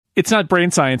It's not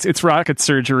brain science, it's rocket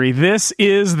surgery. This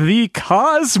is the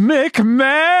Cosmic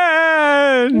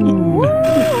Man!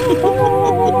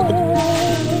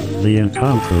 The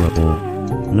Incomparable.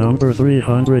 Number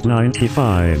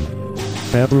 395.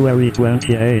 February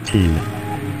 2018.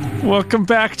 Welcome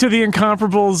back to the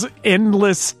Incomparable's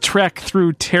endless trek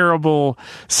through terrible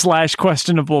 /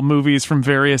 questionable movies from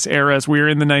various eras. We're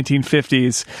in the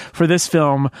 1950s for this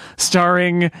film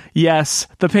starring, yes,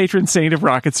 the patron saint of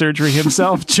rocket surgery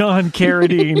himself, John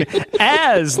Carradine,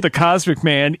 as the Cosmic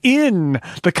Man in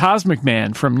The Cosmic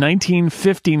Man from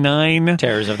 1959.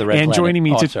 Terrors of the Red and Planet. Joining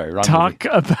me to talk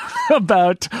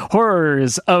about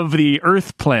horrors of the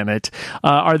Earth planet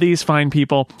are these fine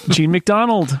people. Gene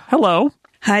McDonald, hello.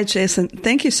 Hi, Jason.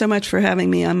 Thank you so much for having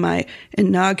me on my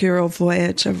inaugural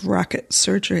voyage of rocket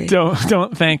surgery.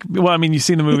 Don't thank. Well, I mean, you've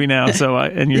seen the movie now, so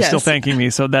and you're still thanking me,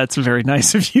 so that's very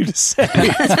nice of you to say.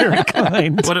 It's very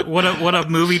kind. What a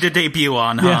movie to debut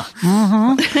on, huh? Yeah.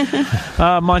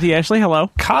 Mm-hmm. Monty Ashley, hello.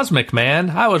 Cosmic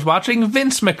Man. I was watching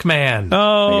Vince McMahon.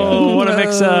 Oh, what a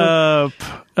mix-up.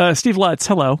 Steve Lutz,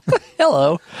 hello.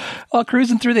 Hello. While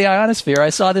cruising through the ionosphere,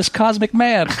 I saw this Cosmic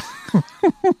Man.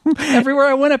 Everywhere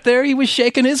I went up there, he was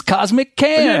shaking his cosmic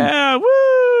can. Yeah,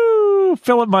 woo!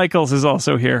 Philip Michaels is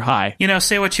also here. Hi. You know,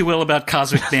 say what you will about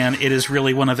Cosmic Man, it is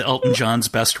really one of Elton John's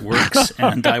best works,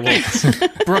 and I will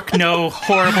brook no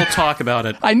horrible talk about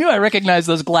it. I knew I recognized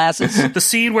those glasses. The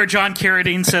scene where John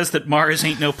Carradine says that Mars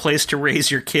ain't no place to raise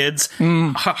your kids,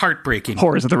 heartbreaking.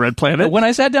 Horrors of the Red Planet. When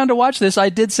I sat down to watch this, I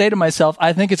did say to myself,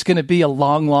 I think it's going to be a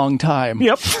long, long time.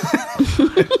 Yep.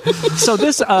 So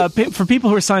this, for people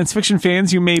who are science fiction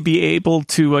fans, you may be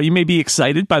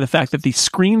excited by the fact that the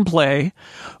screenplay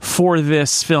for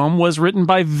this film was written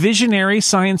by visionary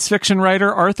science fiction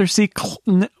writer Arthur C.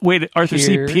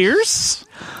 Pierce?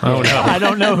 Oh, no. I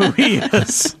don't know who he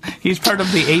is. He's part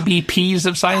of the ABPs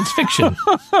of science fiction.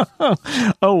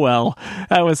 Oh, well,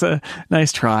 that was a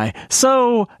nice try.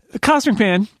 So, Cosmic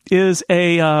Man is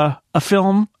a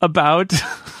film about...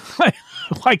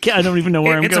 I don't even know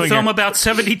where I'm going. It's a film about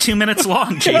 72 minutes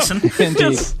long, Jason.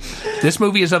 Indeed. This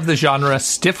movie is of the genre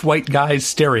stiff white guys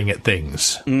staring at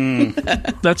things.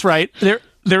 That's right.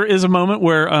 There is a moment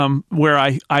where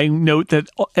I note that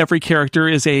every character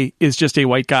is just a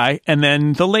white guy, and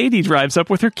then the lady drives up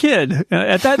with her kid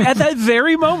at that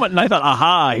very moment, and I thought,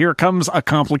 aha, here comes a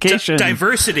complication.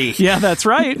 Diversity. Yeah, that's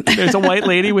right. There's a white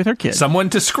lady with her kid. Someone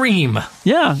to scream.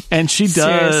 Yeah, and she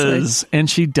does. Seriously. And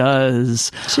she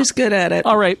does. She's good at it.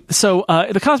 All right, so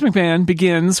the Cosmic Man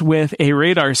begins with a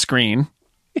radar screen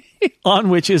on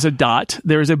which is a dot.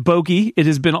 There is a bogey. It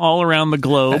has been all around the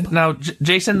globe. Now,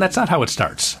 Jason, that's not how it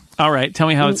starts. All right, tell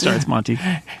me how it starts, Monty.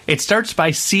 It starts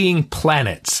by seeing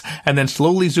planets and then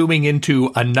slowly zooming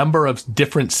into a number of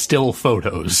different still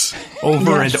photos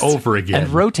over and over again.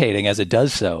 And rotating as it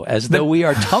does so, as though we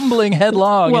are tumbling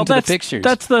headlong into the pictures.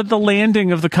 That's the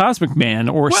landing of the Cosmic Man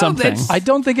or something. I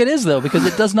don't think it is, though, because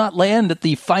it does not land at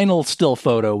the final still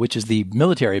photo, which is the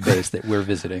military base that we're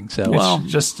visiting. So,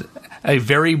 It's just a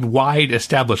very wide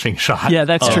establishing shot. Yeah,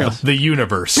 that's true. The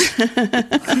universe.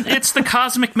 It's the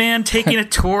Cosmic Man taking a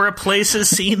tour of places,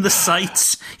 seeing the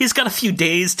sights. He's got a few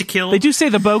days to kill. They do say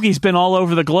the bogey's been all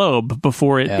over the globe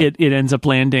before it ends up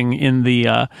landing in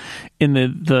the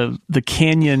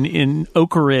canyon in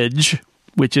Oak Ridge,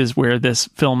 which is where this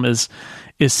film is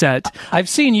set. I've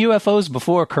seen UFOs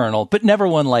before, Colonel, but never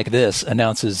one like this,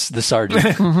 announces the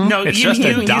sergeant. No, It's you just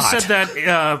a dot. said that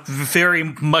very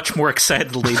much more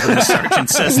excitedly than the sergeant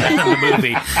says that in the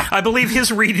movie. I believe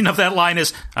his reading of that line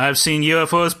is, I've seen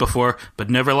UFOs before, but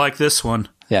never like this one.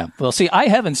 Yeah. Well, see, I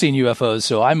haven't seen UFOs,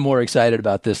 so I'm more excited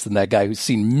about this than that guy who's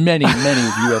seen many, many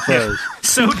UFOs.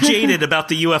 So jaded about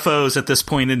the UFOs at this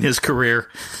point in his career.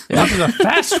 That was a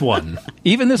fast one.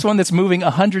 Even this one that's moving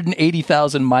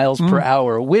 180,000 miles per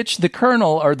hour, which the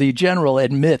colonel or the general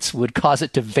admits would cause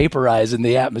it to vaporize in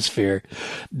the atmosphere,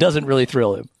 doesn't really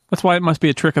thrill him. That's why it must be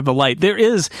a trick of the light. There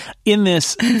is, in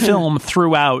this film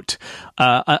throughout,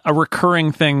 a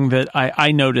recurring thing that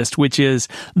I noticed, which is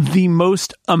the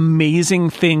most amazing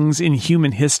things in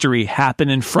human history happen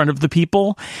in front of the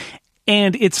people.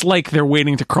 And it's like they're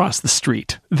waiting to cross the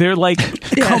street. They're like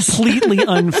completely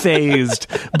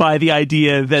unfazed by the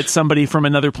idea that somebody from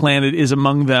another planet is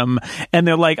among them. And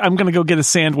they're like, I'm going to go get a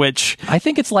sandwich. I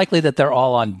think it's likely that they're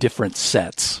all on different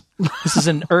sets. This is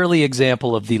an early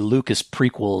example of the Lucas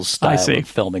prequels style of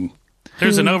filming.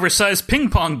 There's an oversized ping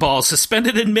pong ball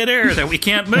suspended in midair that we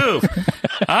can't move.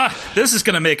 This is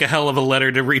going to make a hell of a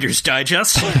letter to Reader's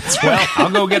Digest. Well, I'll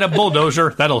go get a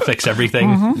bulldozer. That'll fix everything.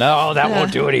 Mm-hmm. No, that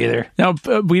won't do it either. Now,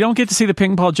 we don't get to see the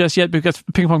ping pong just yet because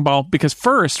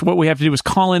first what we have to do is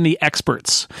call in the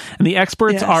experts. And the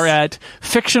experts are at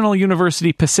fictional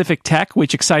University Pacific Tech,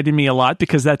 which excited me a lot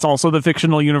because that's also the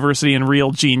fictional university in Real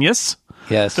Genius.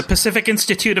 Yes. The Pacific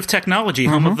Institute of Technology,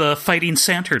 home of the Fighting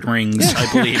Saturn rings,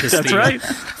 I believe. Is That's right.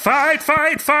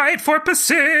 Fight for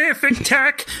Pacific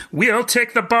Tech. We'll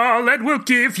take the ball and we'll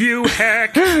give you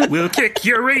heck. We'll kick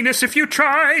Uranus if you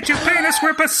try to paint us.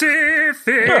 We're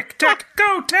Pacific Tech.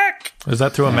 Go Tech! Is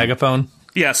that through a megaphone?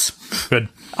 Yes. Good.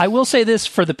 I will say this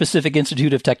for the Pacific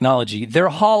Institute of Technology. Their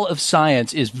Hall of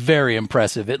Science is very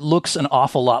impressive. It looks an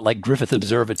awful lot like Griffith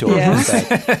Observatory. Yes.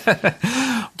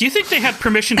 Do you think they had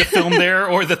permission to film there,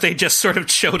 or that they just sort of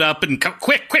showed up and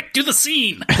quick, do the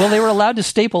scene? Well, they were allowed to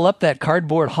staple up that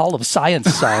cardboard Hall of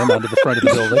Science sign onto the front of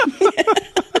the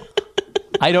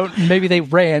building. Maybe they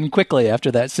ran quickly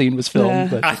after that scene was filmed. Yeah.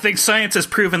 But I think science has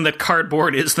proven that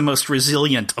cardboard is the most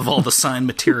resilient of all the sign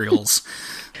materials.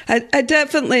 I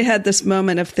definitely had this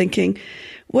moment of thinking,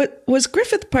 what was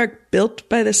Griffith Park built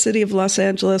by the city of Los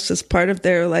Angeles as part of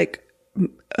their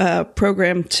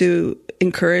program to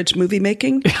encourage movie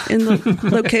making in the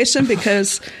location?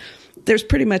 Because there's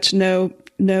pretty much no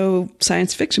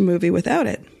science fiction movie without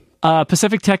it.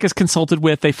 Pacific Tech is consulted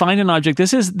with. They find an object.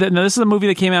 This is a movie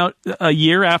that came out a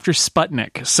year after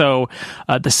Sputnik. So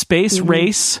the space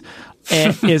race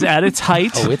is at its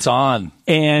height. oh, it's on.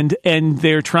 And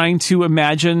they're trying to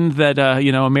imagine that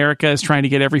America is trying to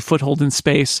get every foothold in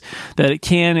space that it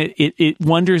can. It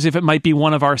wonders if it might be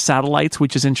one of our satellites,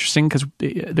 which is interesting because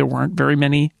there weren't very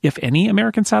many, if any,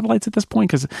 American satellites at this point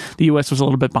because the U.S. was a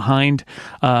little bit behind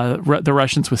the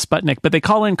Russians with Sputnik. But they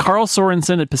call in Carl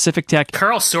Sorensen at Pacific Tech.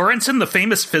 Carl Sorensen, the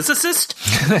famous physicist?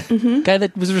 Guy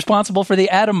that was responsible for the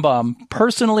atom bomb.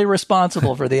 Personally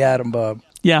responsible for the atom bomb.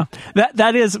 Yeah,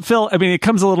 that is, Phil, I mean, it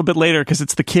comes a little bit later because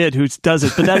it's the kid who does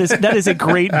it, but that is a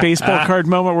great baseball card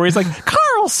moment where he's like,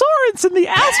 Carl Sorensen, the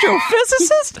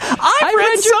astrophysicist, I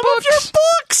read some of your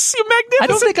books, you magnificent I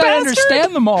don't think bastard. I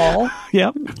understand them all.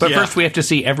 Yeah. But first we have to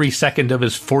see every second of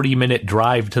his 40-minute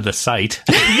drive to the site.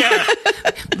 Yeah.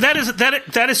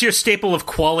 That is your staple of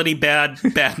quality bad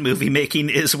movie making,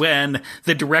 is when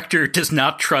the director does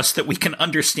not trust that we can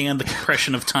understand the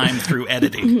compression of time through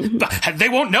editing. They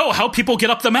won't know how people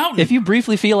get up the mountain. If you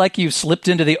briefly feel like you've slipped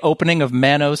into the opening of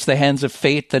Manos, The Hands of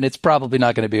Fate, then it's probably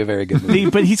not going to be a very good movie.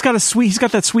 But he's got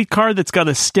that sweet card that's got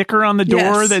a sticker on the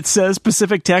door that says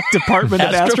Pacific Tech Department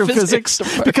of Astrophysics.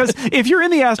 Because if you're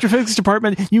in the astrophysics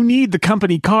department, you need the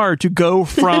company car to go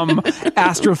from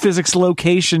astrophysics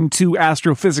location to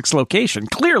astrophysics location,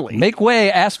 clearly. Make way,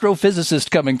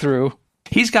 astrophysicist coming through.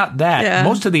 He's got that. Yeah.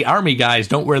 Most of the Army guys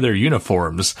don't wear their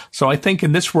uniforms. So I think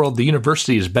in this world, the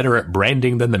university is better at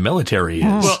branding than the military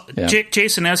is. Well, Yeah.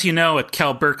 Jason, as you know, at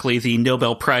Cal Berkeley, the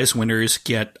Nobel Prize winners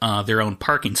get their own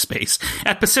parking space.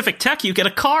 At Pacific Tech, you get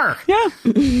a car. Yeah.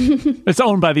 It's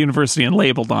owned by the university and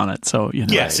labeled on it. So,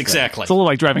 Yes, exactly. It's a little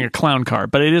like driving a clown car,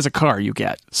 but it is a car you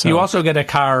get. So. You also get a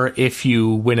car if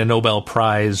you win a Nobel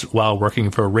Prize while working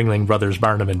for Ringling Brothers,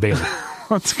 Barnum and Bailey.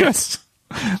 That's good.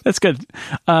 That's good.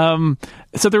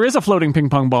 So there is a floating ping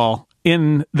pong ball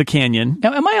in the canyon.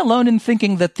 Now, am I alone in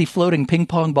thinking that the floating ping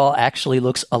pong ball actually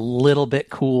looks a little bit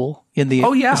cool in the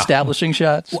establishing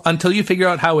shots? Until you figure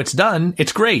out how it's done,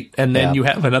 it's great. And then you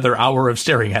have another hour of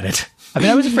staring at it. I mean,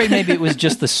 I was afraid maybe it was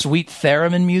just the sweet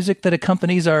theremin music that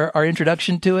accompanies our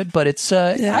introduction to it, but it's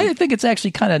I think it's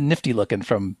actually kind of nifty looking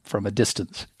from a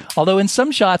distance. Although in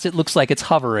some shots it looks like it's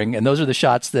hovering, and those are the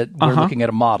shots that we're looking at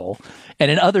a model. And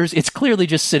in others, it's clearly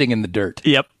just sitting in the dirt.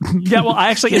 Yep. Yeah, well, I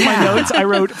actually, in my notes, I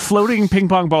wrote floating ping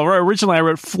pong ball. Originally, I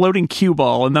wrote floating cue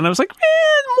ball, and then I was like,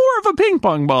 more of a ping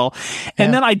pong ball.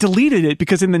 And then I deleted it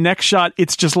because in the next shot,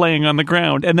 it's just laying on the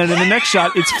ground. And then in the next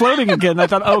shot, it's floating again. And I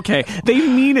thought, okay, they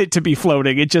mean it to be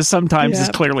floating. It just sometimes is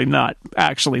clearly not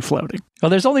actually floating. Well,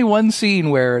 there's only one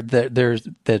scene where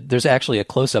there's actually a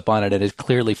close-up on it and it's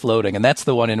clearly floating, and that's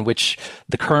the one in which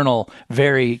the colonel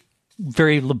very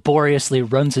laboriously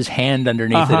runs his hand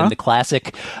underneath it in the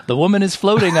classic, the woman is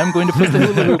floating, I'm going to put the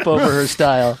hula hoop over her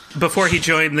style. Before he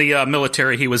joined the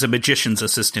military, he was a magician's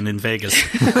assistant in Vegas.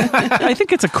 I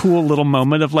think it's a cool little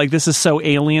moment of like, this is so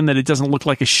alien that it doesn't look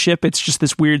like a ship. It's just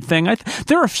this weird thing.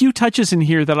 There are a few touches in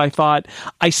here that I thought,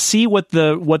 I see what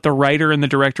the writer and the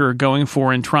director are going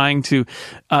for in trying to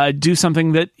do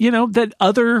something that, that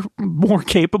other more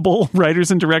capable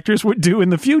writers and directors would do in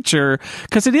the future.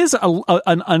 Because it is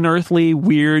an unearthly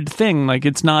weird thing. Like,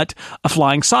 it's not a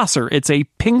flying saucer. It's a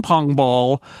ping pong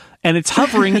ball and it's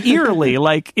hovering eerily.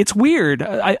 Like, it's weird.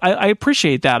 I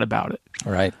appreciate that about it.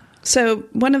 All right. So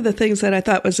one of the things that I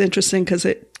thought was interesting, because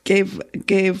it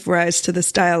gave rise to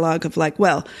this dialogue of like,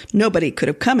 well, nobody could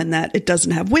have come in that. It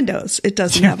doesn't have windows. It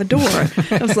doesn't have a door.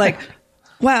 I was like,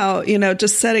 wow,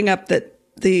 just setting up that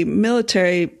the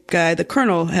military guy, the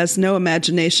colonel, has no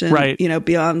imagination, right,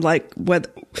 beyond like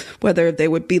whether they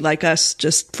would be like us,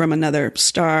 just from another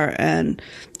star. And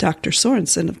Dr.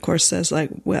 Sorensen, of course, says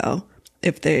like, well,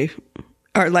 if they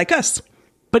are like us.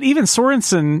 But even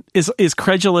Sorensen is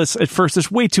credulous at first.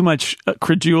 There's way too much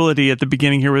credulity at the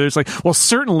beginning here, where there's like, well,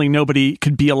 certainly nobody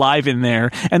could be alive in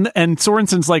there, and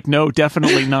Sorensen's like, no,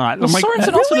 definitely not. Well, like,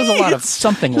 Sorensen also does a lot of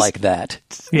something like that,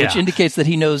 which indicates that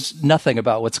he knows nothing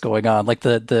about what's going on. Like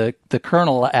the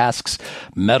colonel asks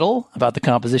Metal about the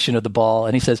composition of the ball,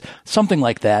 and he says something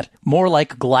like that, more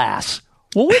like glass.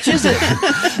 Well, which is it?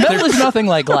 Metal is nothing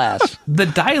like glass. The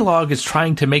dialogue is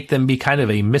trying to make them be kind of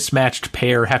a mismatched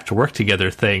pair, have to work together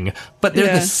thing, but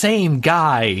they're the same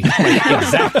guy. Like,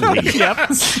 exactly.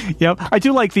 Yep. I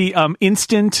do like the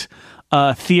instant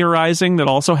theorizing that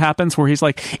also happens, where he's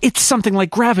like, it's something like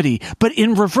gravity, but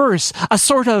in reverse, a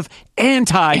sort of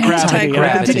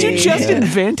anti-gravity. Did you just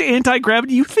invent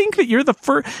anti-gravity? You think that you're the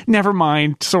first? Never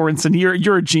mind, Sorensen.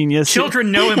 You're a genius.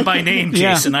 Children know him by name,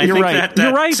 Jason. I think right.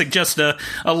 that suggests a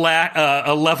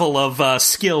level of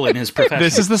skill in his profession.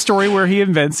 This is the story where he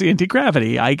invents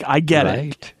anti-gravity. I get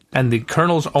it. And the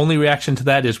colonel's only reaction to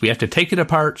that is we have to take it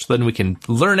apart so then we can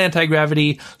learn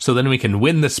anti-gravity, so then we can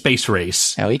win the space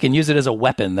race. Now, he can use it as a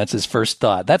weapon. That's his first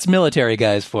thought. That's military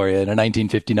guys for you in a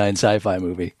 1959 sci-fi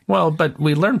movie. Well, but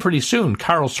we learn pretty soon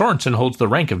Carl Sorensen holds the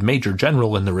rank of Major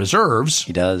General in the reserves.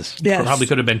 He does. Yes. Probably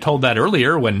could have been told that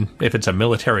earlier if it's a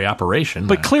military operation.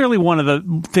 But clearly one of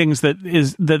the things that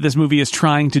this movie is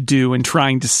trying to do and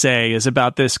trying to say is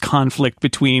about this conflict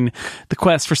between the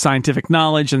quest for scientific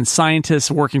knowledge and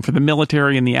scientists working for the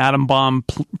military and the atom bomb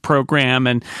program,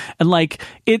 and like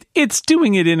it's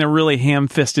doing it in a really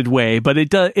ham-fisted way, but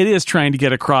it is trying to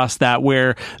get across that,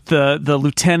 where the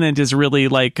lieutenant is really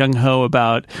like gung-ho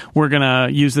about, we're gonna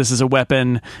use this as a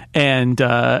weapon, and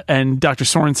Dr.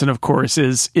 Sorensen, of course,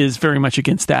 is very much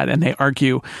against that, and they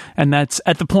argue, and that's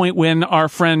at the point when our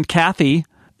friend Kathy,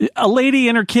 a lady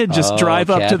and her kid, just drive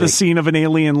up to the scene of an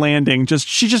alien landing.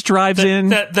 She just drives in.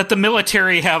 That the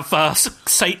military have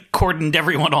sight cordoned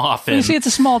everyone off in. You see, it's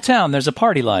a small town. There's a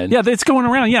party line. Yeah, it's going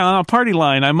around. Yeah, on a party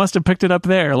line. I must have picked it up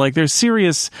there. Like, there's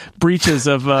serious breaches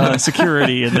of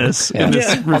security in this. In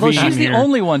this ravine. Although she's the here.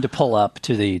 only one to pull up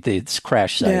to the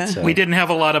crash site. Yeah. So. We didn't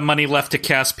have a lot of money left to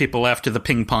cast people after the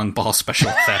ping pong ball special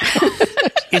effect.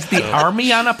 Is the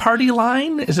army on a party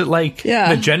line? Is it like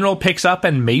the general picks up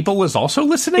and Mabel is also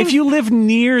listening? If you live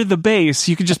near the base,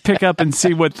 you could just pick up and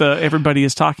see what everybody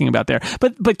is talking about there.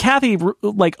 But Kathy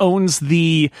like owns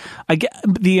the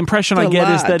impression I get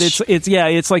lodge. is that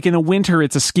it's like in the winter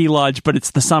it's a ski lodge, but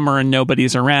it's the summer and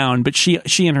nobody's around. But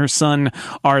she and her son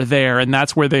are there, and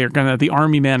that's where the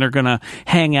army men are gonna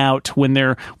hang out when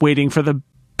they're waiting for the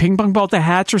ping pong ball to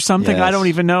hatch or something. Yes. I don't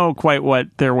even know quite what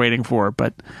they're waiting for,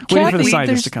 but waiting for the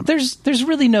scientists to come. There's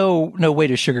really no way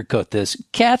to sugarcoat this.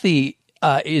 Kathy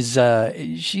she's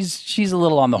a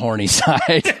little on the horny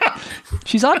side.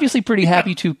 She's obviously pretty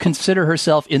happy to consider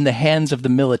herself in the hands of the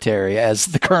military, as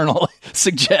the colonel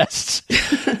suggests.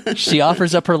 She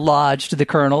offers up her lodge to the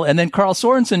colonel, and then Carl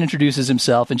Sorensen introduces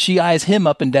himself, and she eyes him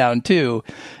up and down too.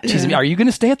 She's, are you going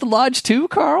to stay at the lodge too,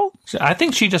 Carl? I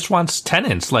think she just wants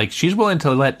tenants. Like, she's willing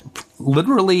to let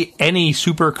literally any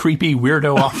super creepy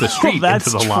weirdo off the street into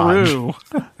the lodge. True.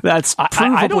 That's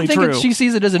provably I don't think true. she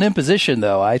sees it as an imposition,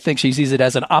 though. I think she sees it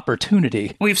as an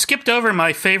opportunity. We've skipped over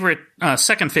my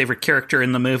second favorite character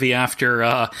in the movie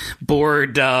after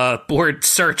bored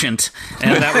sergeant,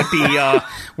 and that would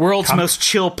be world's most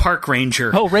chill park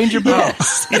ranger. Oh, Ranger Bill.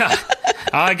 Yeah.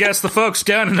 I guess the folks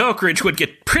down in Oak Ridge would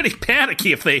get pretty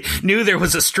panicky if they knew there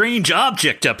was a strange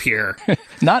object up here.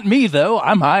 Not me, though.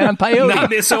 I'm high on peyote. Not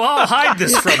me, so I'll hide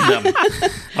this from them.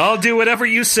 I'll do whatever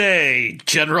you say,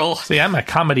 General. See, I'm a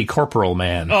comedy corporal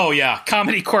man. Oh, yeah.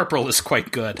 Comedy corporal is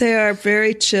quite good. They are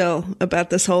very chill about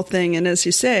this whole thing. And as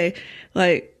you say,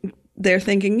 like, they're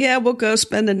thinking, yeah, we'll go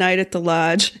spend a night at the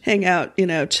lodge, hang out,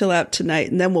 chill out tonight,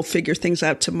 and then we'll figure things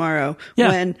out tomorrow. Yeah.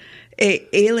 When a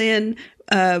alien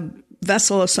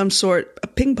vessel of some sort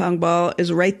ping pong ball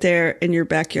is right there in your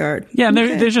backyard. Yeah, and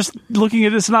they're just looking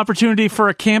at this an opportunity for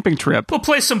a camping trip. We'll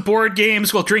play some board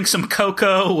games. We'll drink some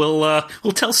cocoa.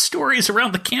 We'll tell stories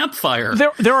around the campfire.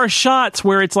 There are shots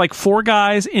where it's like 4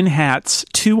 guys in hats,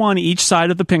 2 on each side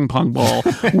of the ping pong ball,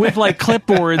 with like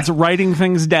clipboards writing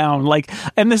things down. Like,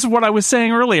 and this is what I was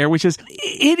saying earlier, which is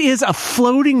it is a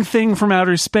floating thing from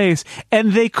outer space,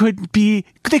 and they could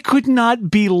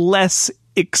not be less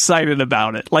excited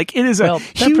about it. Like, it is a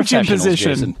huge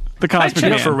imposition. Jason. The I Cosmic check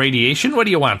Man. for radiation. What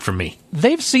do you want from me?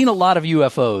 They've seen a lot of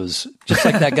UFOs, just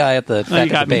like that guy at the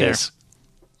back of the base.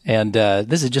 And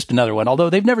this is just another one, although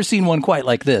they've never seen one quite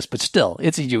like this, but still,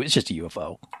 it's just a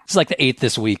UFO. It's like the 8th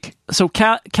this week. So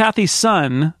Kathy's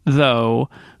son, though,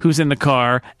 who's in the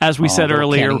car, as we said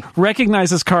earlier, Kenny.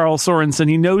 recognizes Carl Sorensen.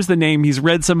 He knows the name. He's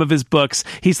read some of his books.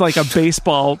 He's like a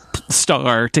baseball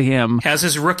star to him. Has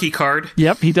his rookie card.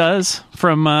 Yep, he does,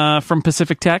 from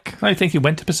Pacific Tech. I think he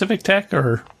went to Pacific Tech,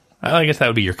 or I guess that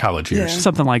would be your college years.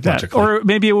 Something like that. Logically. Or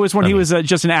maybe it was when he was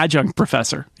just an adjunct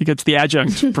professor. He gets the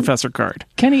adjunct professor card.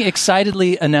 Kenny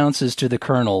excitedly announces to the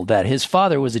colonel that his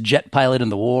father was a jet pilot in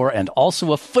the war and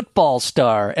also a football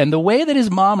star. And the way that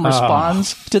his mom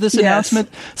responds to this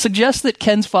announcement suggests that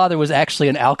Ken's father was actually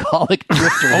an alcoholic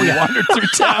drifter who wandered through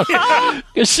town.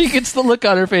 Because she gets the look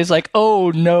on her face like, oh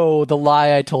no, the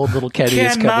lie I told little Kenny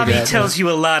is Ken, coming Mommy out. tells you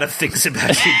a lot of things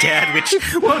about your dad, which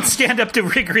won't stand up to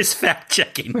rigorous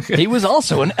fact-checking. He was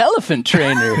also an elephant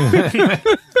trainer.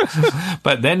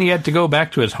 But then he had to go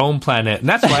back to his home planet, and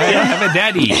that's why I don't have a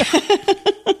daddy.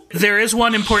 There is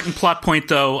one important plot point,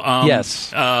 though.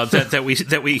 Yes. That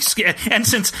we and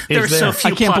since there are so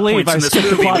few I can't plot believe points I in this skipped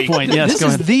the movie, plot point. Yes, This go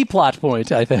is ahead. the plot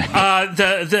point, I think.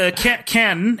 the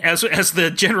Ken, as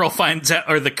the general finds out,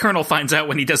 or the colonel finds out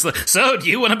when he does so do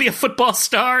you want to be a football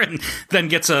star? And then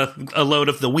gets a load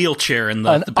of the wheelchair in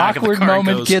the back of the awkward car. moment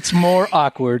and goes, gets more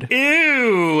awkward.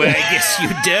 ew, I guess you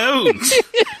don't.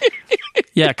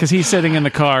 Yeah, because he's sitting in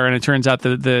the car, and it turns out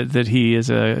that he is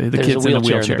the There's kid's a in the wheelchair in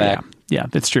wheelchair. the back. Yeah,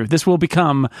 that's true. This will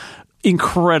become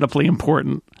incredibly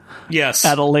important Yes.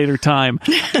 at a later time.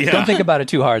 Yeah. Don't think about it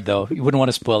too hard, though. You wouldn't want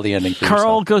to spoil the ending for Carl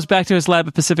yourself. goes back to his lab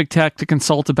at Pacific Tech to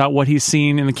consult about what he's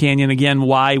seen in the canyon. Again,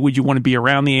 why would you want to be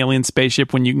around the alien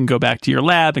spaceship when you can go back to your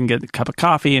lab and get a cup of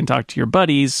coffee and talk to your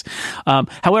buddies?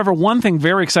 However, one thing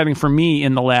very exciting for me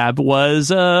in the lab was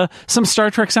some Star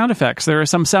Trek sound effects. There are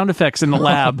some sound effects in the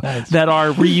lab that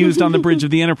are reused on the bridge of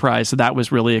the Enterprise, so that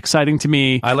was really exciting to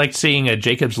me. I liked seeing a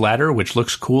Jacob's Ladder, which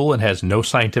looks cool and has no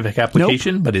scientific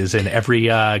application, but is in every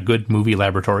good movie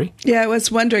laboratory. Yeah, I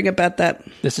was wondering about that.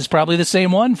 This is probably the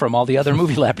same one from all the other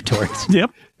movie laboratories.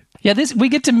 Yep. Yeah, we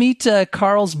get to meet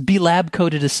Carl's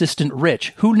B-Lab-coded assistant,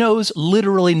 Rich, who knows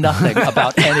literally nothing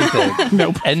about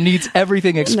anything and needs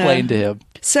everything explained to him.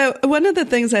 So one of the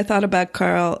things I thought about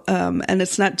Carl, and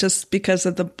it's not just because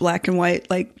of the black and white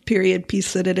like period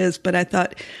piece that it is, but I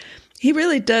thought he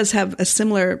really does have a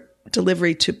similar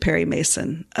delivery to Perry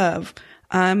Mason of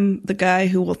I'm the guy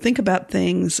who will think about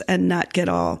things and not get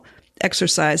all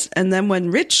exercised. And then when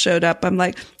Rich showed up, I'm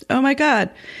like, oh my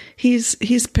God, he's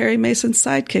Perry Mason's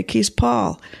sidekick. He's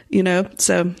Paul,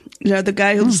 so, the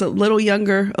guy who's a little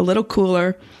younger, a little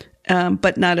cooler,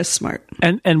 but not as smart.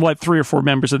 And what 3 or 4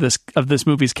 members of this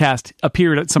movie's cast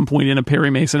appeared at some point in a Perry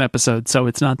Mason episode, so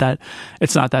it's not that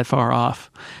far off.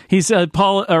 He's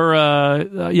Carl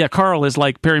is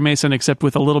like Perry Mason except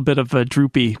with a little bit of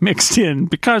Droopy mixed in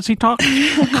because he talks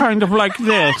kind of like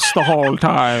this the whole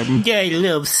time. Yeah, I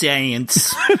love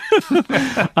science.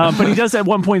 But he does at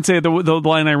one point say the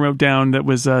line I wrote down that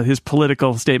was his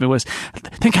political statement was,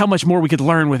 "Think how much more we could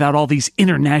learn without all these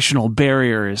international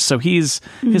barriers." So his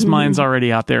mind's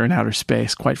already out there in outer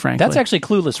space, quite frankly. That's actually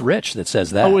Clueless Rich that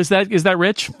says that. Oh, is that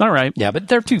Rich? All right. Yeah, but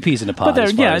they're 2 peas in a pod. But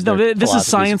as far as their this is philosophies.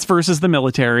 science versus the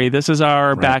military. This is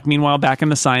our meanwhile, back in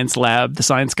the science lab, the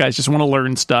science guys just want to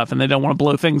learn stuff and they don't want to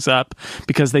blow things up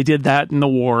because they did that in the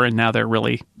war and now they're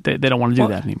really, they don't want to do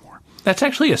that anymore. That's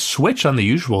actually a switch on the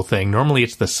usual thing. Normally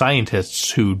it's the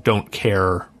scientists who don't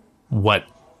care what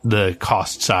the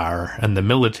costs are, and the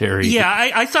military. Yeah,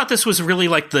 I thought this was really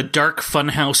like the dark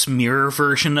funhouse mirror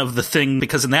version of the thing,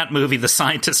 because in that movie, the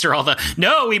scientists are all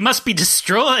no, we must be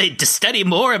destroyed to study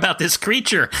more about this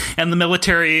creature. And the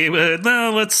military,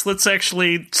 no, let's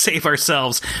actually save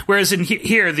ourselves. Whereas in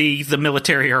here, the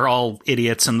military are all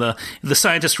idiots, and the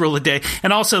scientists rule the day.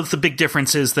 And also, the big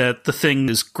difference is that the thing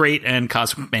is great and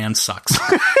Cosmic Man sucks.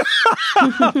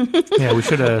 Yeah, we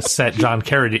should have set John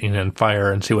Carradine on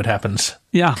fire and see what happens.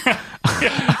 Yeah.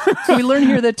 So we learn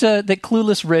here that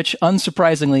Clueless Rich,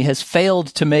 unsurprisingly, has failed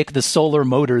to make the solar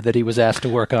motor that he was asked to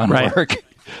work on work.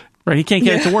 Right, he can't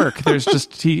get it to work. There's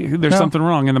something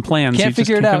wrong in the plans. Can't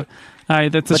figure it out.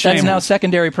 That's a But shame. that's now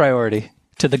secondary priority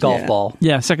to the golf ball.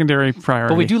 Yeah, secondary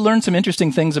priority. But we do learn some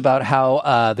interesting things about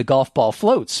how the golf ball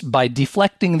floats by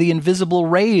deflecting the invisible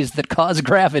rays that cause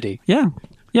gravity. Yeah.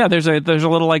 Yeah, there's a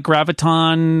little like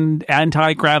graviton,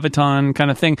 anti-graviton kind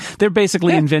of thing. They're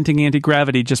basically inventing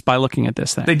anti-gravity just by looking at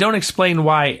this thing. They don't explain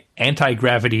why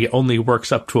anti-gravity only works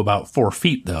up to about 4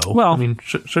 feet, though. Well, I mean,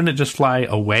 shouldn't it just fly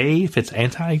away if it's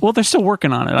anti? Well, they're still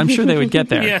working on it. I'm sure they would get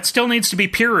there. Yeah, it still needs to be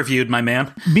peer-reviewed, my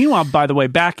man. Meanwhile, by the way,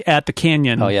 back at the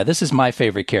canyon. Oh, yeah, this is my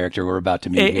favorite character we're about to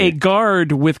meet. A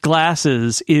guard with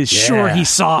glasses is sure he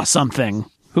saw something.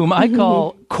 Whom I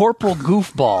call Corporal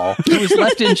Goofball, who was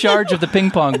left in charge of the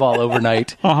ping pong ball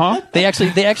overnight. They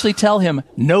actually tell him,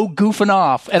 no goofing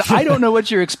off. And I don't know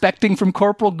what you're expecting from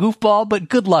Corporal Goofball, but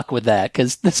good luck with that,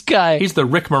 because this guy... He's the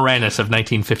Rick Moranis of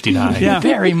 1959. Yeah.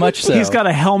 Very much so. He's got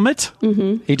a helmet.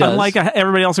 He does. Unlike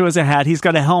everybody else who has a hat, he's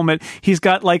got a helmet. He's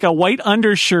got like a white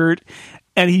undershirt.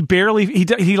 And he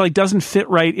like doesn't fit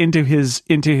right into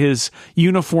his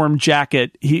uniform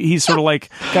jacket. He's sort of like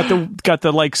got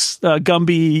the like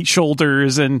Gumby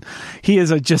shoulders, and he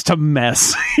is just a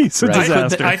mess. He's a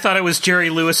disaster. I thought it was Jerry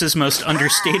Lewis's most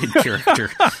understated character.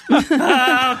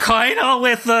 Kind of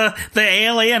with the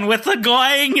alien with the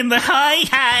going and the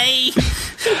hi.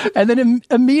 And then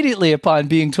immediately upon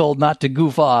being told not to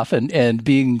goof off and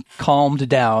being calmed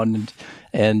down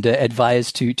and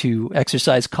advised to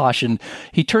exercise caution,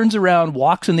 he turns around,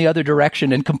 walks in the other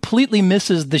direction, and completely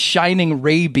misses the shining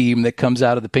ray beam that comes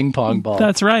out of the ping pong ball.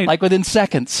 That's right. Like within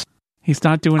seconds. He's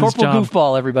not doing his Corporal job.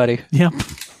 Goofball, everybody. Yep.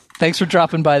 Thanks for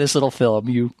dropping by this little film.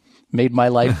 You made my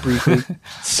life briefly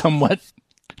somewhat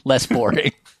less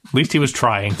boring. At least he was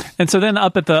trying. And so then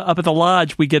up at the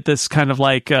lodge, we get this kind of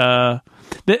like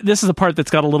this is a part that's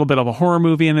got a little bit of a horror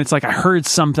movie, and it's like I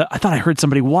thought I heard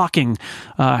somebody walking.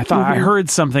 I thought I heard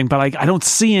something, but I don't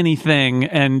see anything.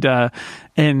 And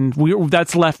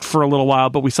that's left for a little while,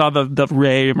 but we saw the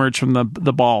ray emerge from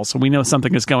the ball, so we know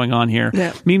something is going on here.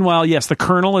 Yeah. Meanwhile, yes, the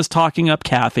Colonel is talking up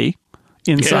Kathy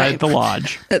inside the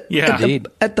lodge. At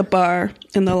the bar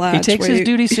in the lodge. He takes his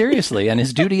duty seriously, and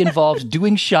his duty involves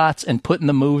doing shots and putting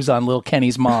the moves on little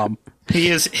Kenny's mom. He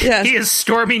is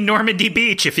storming Normandy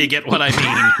Beach, if you get what I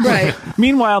mean. Right.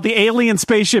 Meanwhile, the alien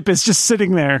spaceship is just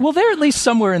sitting there. Well, they're at least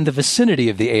somewhere in the vicinity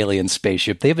of the alien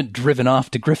spaceship. They haven't driven off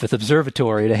to Griffith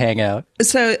Observatory to hang out.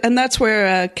 So, and that's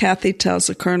where Kathy tells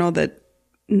the Colonel that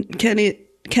Ken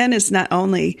is not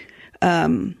only,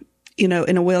 in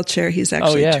a wheelchair, he's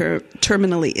actually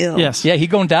terminally ill. Yes. Yeah, he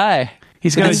gonna die.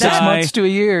 He's going to die. 6 months to a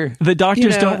year. The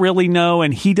doctors don't really know,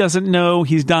 and he doesn't know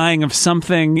he's dying of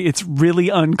something. It's really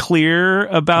unclear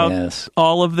about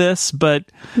all of this,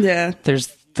 but... Yeah. There's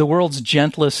the world's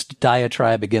gentlest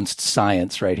diatribe against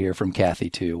science right here from Kathy,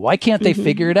 too. Why can't they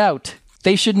figure it out?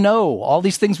 They should know all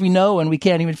these things we know, and we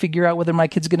can't even figure out whether my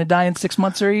kid's going to die in 6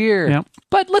 months or a year. Yep.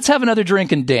 But let's have another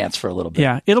drink and dance for a little bit.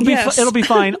 Yeah, it'll be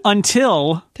fine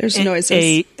until... There's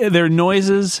noises. There are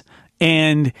noises,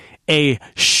 and... a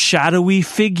shadowy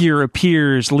figure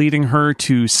appears, leading her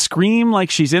to scream like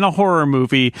she's in a horror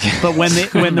movie. But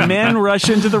when the men rush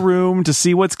into the room to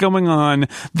see what's going on,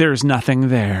 there's nothing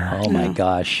there. Oh, my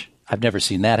gosh. I've never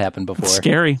seen that happen before. It's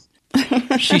scary.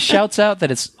 She shouts out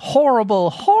that it's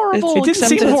horrible. It didn't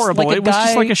seem horrible. Like it was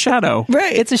just like a shadow.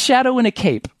 Right. It's a shadow in a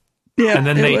cape. Yeah, and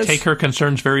then they take her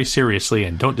concerns very seriously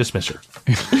and don't dismiss her.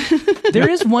 There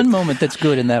is one moment that's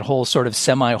good in that whole sort of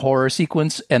semi-horror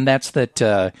sequence, and that's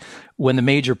that when the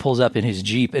Major pulls up in his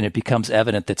Jeep and it becomes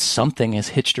evident that something has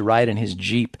hitched a ride in his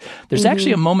Jeep. There's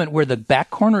actually a moment where the back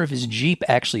corner of his Jeep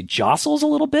actually jostles a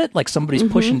little bit, like somebody's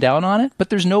pushing down on it, but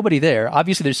there's nobody there.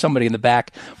 Obviously, there's somebody in the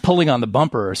back pulling on the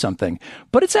bumper or something,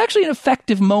 but it's actually an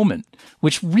effective moment,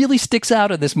 which really sticks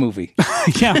out in this movie.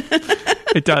 Yeah,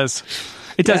 it does.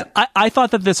 It does. Yeah. I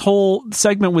thought that this whole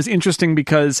segment was interesting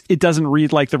because it doesn't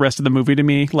read like the rest of the movie to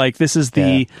me. Like this is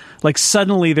like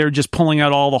suddenly they're just pulling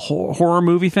out all the horror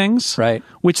movie things, right?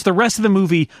 Which the rest of the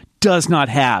movie does not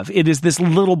have. It is this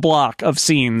little block of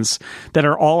scenes that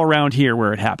are all around here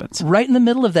where it happens. Right in the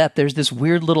middle of that, there's this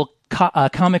weird little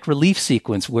comic relief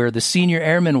sequence where the senior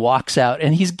airman walks out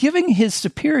and he's giving his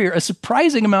superior a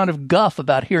surprising amount of guff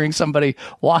about hearing somebody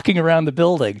walking around the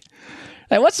building.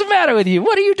 Hey, what's the matter with you?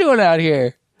 What are you doing out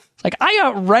here? It's like, I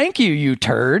outrank you, you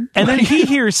turd. And then he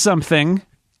hears something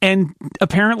and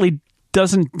apparently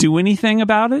doesn't do anything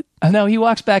about it. No, he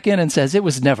walks back in and says, it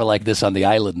was never like this on the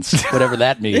islands, whatever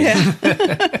that means.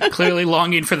 Clearly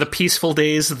longing for the peaceful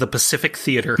days of the Pacific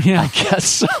Theater. Yeah, I guess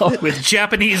so. With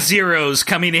Japanese Zeros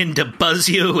coming in to buzz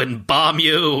you and bomb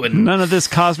you. And none of this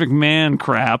Cosmic Man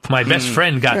crap. My best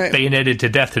friend got bayoneted to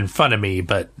death in front of me,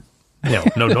 but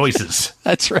No noises.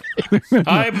 That's right.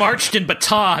 I marched in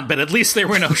Baton, but at least there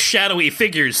were no shadowy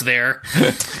figures there.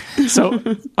 So,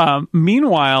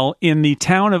 meanwhile, in the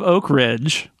town of Oak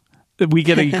Ridge, we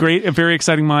get a very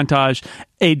exciting montage.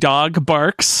 A dog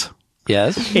barks.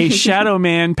 Yes. A shadow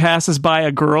man passes by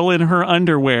a girl in her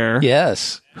underwear.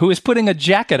 Yes. Who is putting a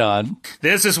jacket on.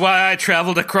 This is why I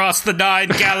traveled across the 9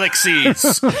 galaxies.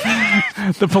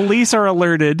 The police are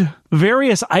alerted.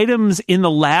 Various items in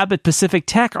the lab at Pacific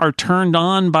Tech are turned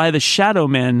on by the shadow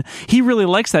men. He really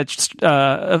likes that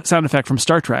sound effect from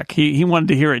Star Trek. He wanted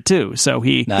to hear it too, so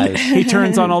he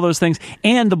turns on all those things.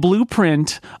 And the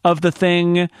blueprint of the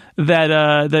thing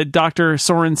that Dr.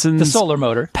 Sorensen's the solar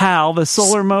motor pal, the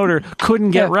solar motor,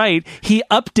 couldn't get right. He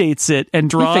updates it and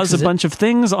draws a bunch of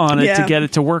things on it to get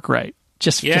it to work right.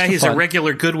 Just he's fun. a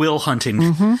regular Goodwill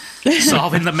Hunting,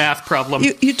 solving the math problem.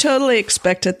 You totally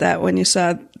expected that when you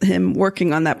saw him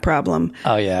working on that problem.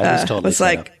 Oh yeah, it was totally. It's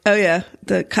like, up. oh yeah,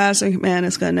 the Cosmic Man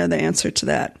is going to know the answer to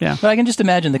that. Yeah, but I can just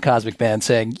imagine the Cosmic Man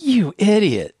saying, "You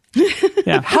idiot!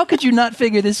 Yeah, how could you not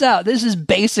figure this out? This is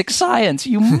basic science,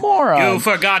 you moron! You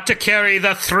forgot to carry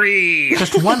the 3.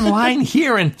 Just one line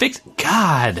here and fix.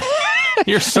 God,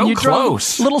 you're so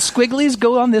close. Little squigglies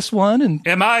go on this one, and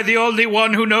Am I the only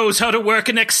one who knows how to work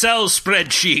an Excel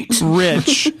spreadsheet?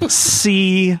 Rich,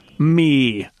 see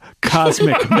me,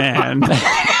 Cosmic Man.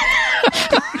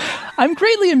 I'm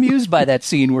greatly amused by that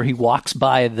scene where he walks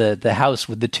by the house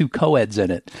with the 2 co-eds in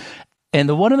it. And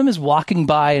the one of them is walking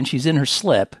by and she's in her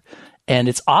slip and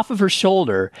it's off of her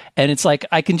shoulder. And it's like,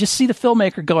 I can just see the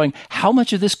filmmaker going, how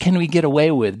much of this can we get away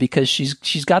with? Because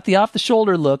she's got the off the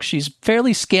shoulder look. She's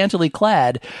fairly scantily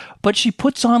clad, but she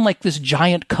puts on like this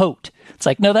giant coat. It's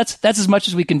like, no, that's as much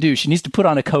as we can do. She needs to put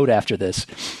on a coat after this.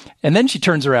 And then she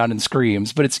turns around and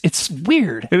screams, but it's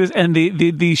weird. It is, and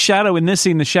the shadow in this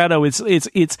scene, the shadow,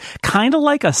 it's kind of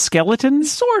like a skeleton,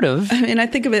 sort of. I mean, I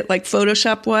think of it like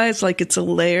Photoshop wise, like it's a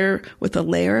layer with a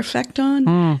layer effect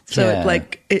on. So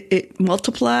it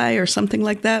multiply or something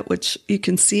like that, which you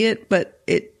can see it, but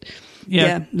it's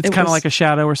kind of like a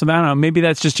shadow or something. I don't know. Maybe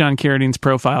that's just John Carradine's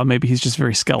profile. Maybe he's just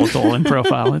very skeletal in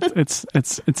profile. It's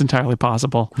entirely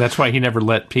possible. That's why he never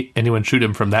let anyone shoot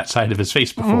him from that side of his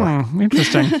face before.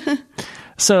 Interesting.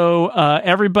 So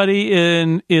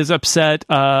everybody is upset.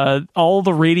 All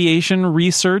the radiation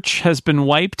research has been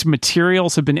wiped.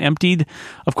 Materials have been emptied.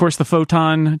 Of course, the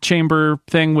photon chamber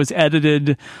thing was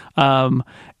edited.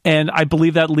 And I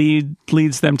believe that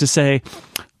leads them to say,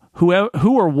 who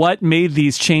or what made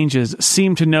these changes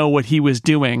seemed to know what he was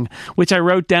doing, which I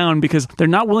wrote down because they're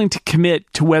not willing to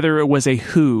commit to whether it was a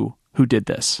who did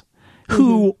this.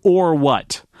 Who or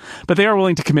what. But they are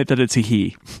willing to commit that it's a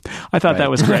he. I thought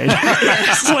that was great.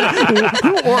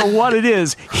 Who or what it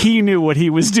is, he knew what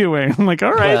he was doing. I'm like,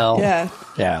 all right. Well,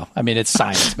 yeah. I mean, it's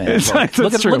science, man.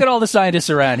 Look at all the scientists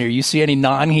around here. You see any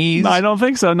non-he's? I don't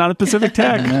think so. Not at Pacific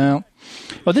Tech. No.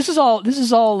 Well, this is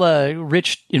all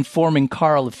Rich informing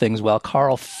Carl of things while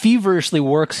Carl feverishly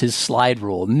works his slide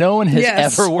rule. No one has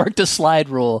ever worked a slide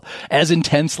rule as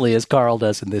intensely as Carl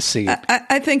does in this scene.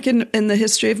 I think in the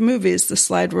history of movies, the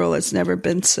slide rule has never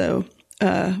been so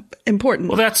important.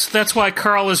 Well, that's why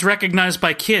Carl is recognized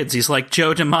by kids. He's like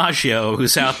Joe DiMaggio,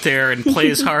 who's out there and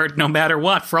plays hard no matter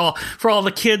what for all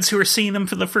the kids who are seeing him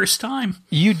for the first time.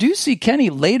 You do see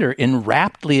Kenny later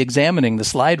raptly examining the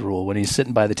slide rule when he's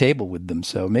sitting by the table with them.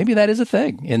 So maybe that is a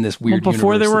thing in this weird universe.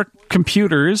 Before there were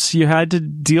computers, you had to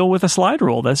deal with a slide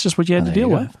rule. That's just what you had to deal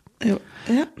with.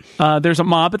 Yeah. There's a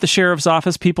mob at the sheriff's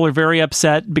office. People are very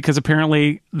upset because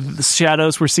apparently the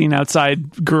shadows were seen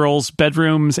outside girls'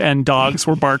 bedrooms and dogs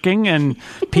were barking, and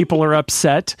people are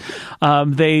upset.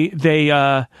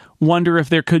 They wonder if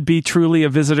there could be truly a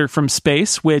visitor from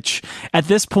space, which at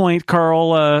this point,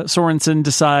 Carl Sorensen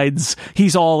decides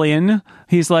he's all in.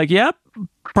 He's like, yep.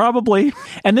 Probably.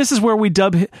 And this is where we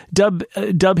dub him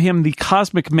the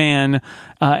Cosmic Man.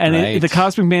 The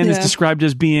Cosmic Man is described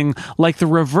as being like the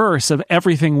reverse of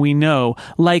everything we know,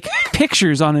 like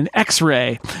pictures on an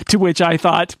X-ray, to which I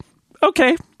thought,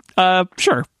 okay,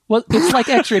 sure. Well, it's like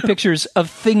X-ray pictures of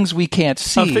things we can't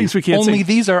see. Only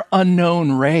these are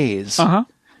unknown rays. Uh-huh.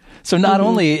 So not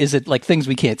only is it like things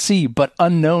we can't see, but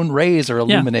unknown rays are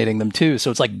illuminating them too. So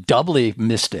it's like doubly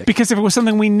mystic. Because if it was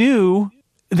something we knew,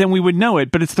 then we would know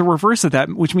it, but it's the reverse of that,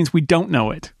 which means we don't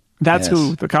know it. That's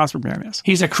who the Cosmic Man is.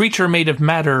 He's a creature made of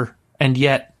matter and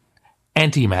yet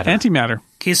antimatter. Antimatter.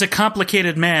 He's a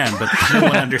complicated man, but no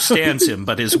one understands him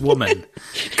but his woman.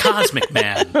 Cosmic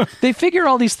Man. They figure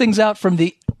all these things out from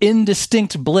the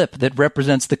indistinct blip that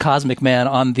represents the cosmic man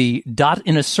on the dot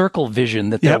in a circle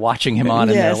vision that they're watching him on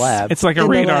in their lab. It's like a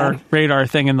radar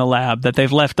thing in the lab that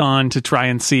they've left on to try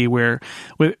and see where,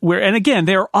 and again,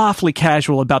 they're awfully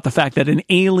casual about the fact that an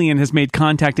alien has made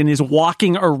contact and is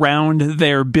walking around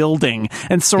their building.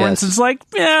 And Sorensen's like,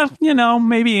 yeah,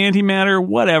 maybe antimatter,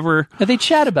 whatever. And they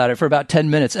chat about it for about 10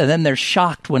 minutes, and then they're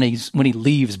shocked when he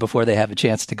leaves before they have a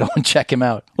chance to go and check him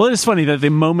out. Well, it's funny that the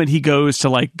moment he goes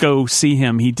to go see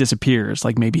him, he disappears.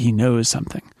 Like maybe he knows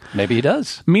something. Maybe he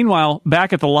does. Meanwhile,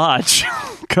 back at the lodge,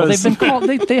 they've been called.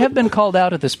 They have been called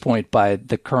out at this point by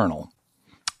the colonel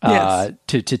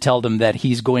to tell them that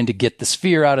he's going to get the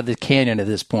sphere out of the canyon at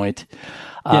this point.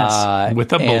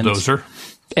 With a bulldozer.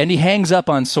 And he hangs up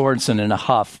on Sorensen in a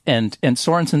huff, and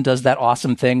Sorensen does that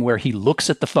awesome thing where he looks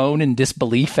at the phone in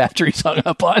disbelief after he's hung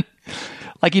up on,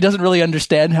 like he doesn't really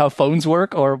understand how phones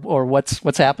work or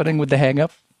what's happening with the hang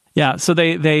up. Yeah, so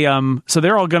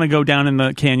they're all going to go down in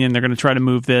the canyon. They're going to try to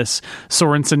move this.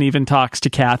 Sorensen even talks to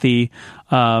Kathy,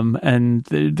 and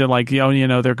they're like,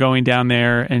 they're going down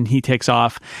there, and he takes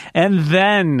off. And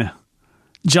then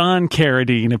John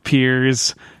Carradine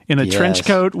appears in a trench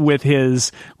coat with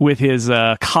his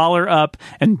collar up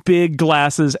and big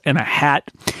glasses and a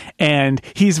hat, and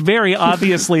he's very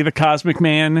obviously the Cosmic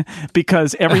Man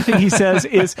because everything he says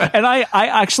is. And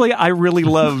I really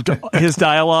loved his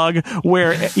dialogue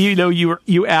where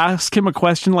you ask him a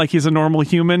question like he's a normal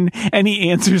human, and he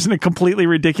answers in a completely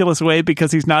ridiculous way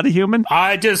because he's not a human.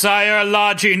 I desire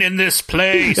lodging in this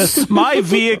place. My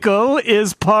vehicle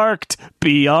is parked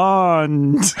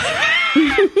beyond.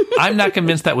 I'm not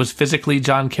convinced that was physically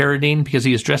John Carradine because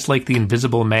he is dressed like the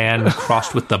Invisible Man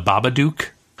crossed with the Babadook.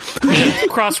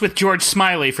 Crossed with George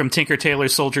Smiley from Tinker Tailor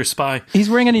Soldier Spy. He's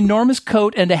wearing an enormous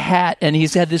coat and a hat, and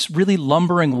he's had this really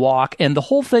lumbering walk, and the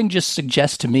whole thing just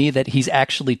suggests to me that he's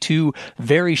actually two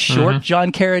very short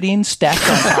John Carradine stacked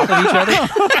on top of each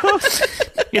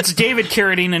other. It's David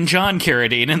Carradine and John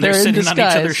Carradine, and they're sitting on each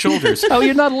other's shoulders. Oh,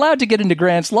 you're not allowed to get into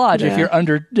Grant's Lodge if you're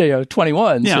under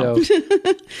 21. Yeah. So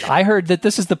I heard that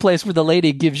this is the place where the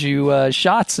lady gives you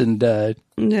shots and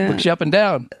looks you up and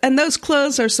down. And those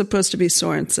clothes are supposed to be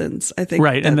Sorensen's, I think.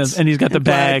 Right, and he's got the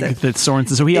bag that's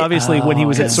Sorensen. So he obviously, when he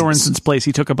was at Sorensen's place,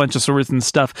 he took a bunch of Sorensen's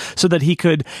stuff so that he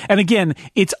could. And again,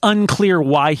 it's unclear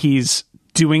why he's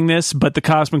doing this, but the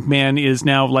Cosmic Man is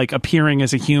now appearing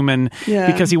as a human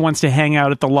because he wants to hang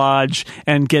out at the lodge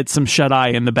and get some shut-eye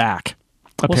in the back.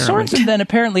 Apparently. Well, Sorensen then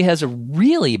apparently has a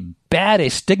really bad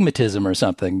astigmatism or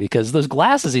something because those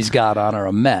glasses he's got on are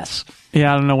a mess.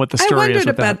 Yeah, I don't know what the story is. I wondered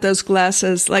with about those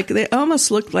glasses. They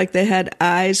almost looked like they had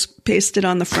eyes pasted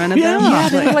on the front of them. Yeah,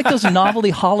 they look like those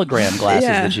novelty hologram glasses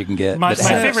that you can get. My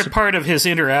favorite part of his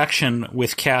interaction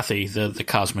with Kathy, the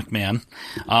Cosmic Man,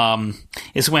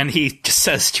 is when he just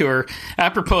says to her,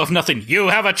 apropos of nothing, "You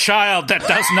have a child that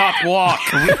does not walk,"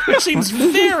 which seems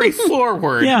very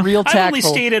forward. Yeah, real tactful. I only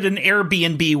stayed at an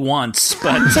Airbnb once,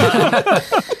 but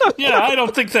I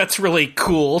don't think that's really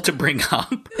cool to bring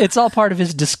up. It's all part of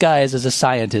his disguise as a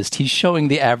scientist. He's showing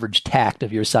the average tact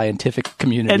of your scientific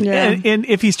community. And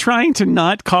if he's trying to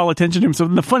not call attention to himself,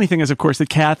 and the funny thing is, of course, that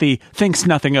Kathy thinks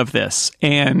nothing of this.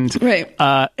 And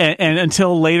and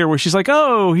until later where she's like,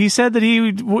 oh, he said that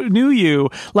he knew you.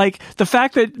 Like, the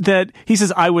fact that he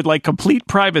says, I would like complete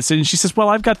privacy. And she says, well,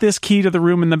 I've got this key to the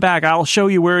room in the back. I'll show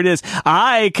you where it is.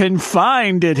 I can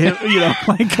find it.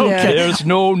 Okay. There's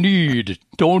no need.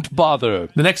 Don't bother.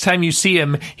 The next time you see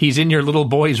him, he's in your little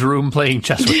boy's room playing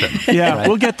chess with him. Yeah, right.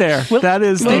 We'll get there. It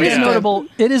is notable.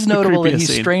 It is notable that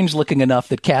he's strange looking enough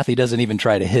that Kathy doesn't even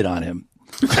try to hit on him.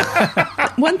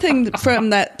 One thing from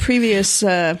that previous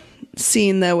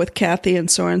scene, though, with Kathy and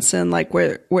Sorensen,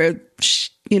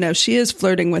 where she is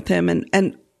flirting with him,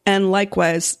 and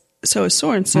likewise, so is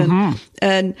Sorensen,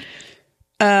 and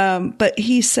but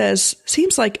he says,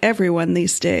 seems like everyone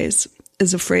these days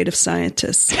is afraid of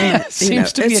scientists. And,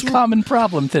 seems to be a common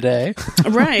problem today.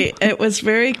 Right. It was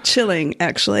very chilling,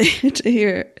 actually, to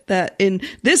hear that in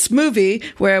this movie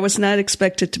where I was not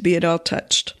expected to be at all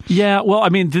touched. Yeah, well, I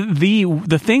mean,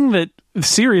 the thing that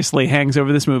seriously hangs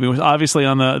over this movie was obviously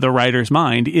on the writer's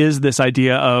mind is this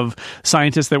idea of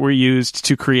scientists that were used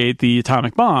to create the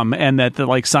atomic bomb, and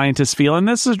that scientists feel, and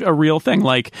this is a real thing,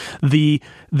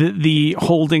 the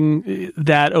holding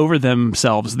that over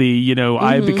themselves,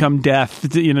 I become death,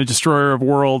 destroyer of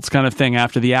worlds kind of thing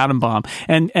after the atom bomb,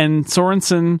 and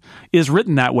Sorensen is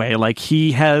written that way,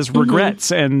 he has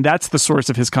regrets, and that's the source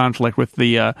of his conflict with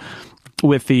the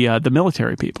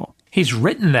military people. He's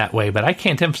written that way, but I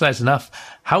can't emphasize enough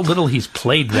how little he's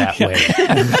played that way.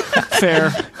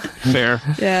 Fair.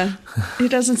 Yeah, he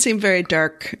doesn't seem very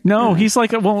dark. No, he's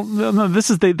like, well, no, that's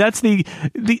the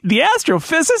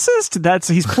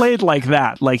astrophysicist. He's played like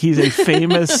that. Like he's a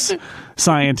famous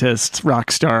scientist, rock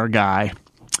star guy.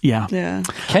 Yeah.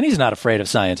 Kenny's not afraid of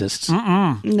scientists.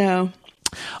 No.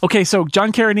 Okay, so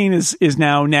John Carradine is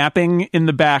now napping in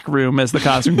the back room as the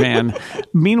Cosmic Man.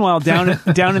 Meanwhile, down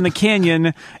in the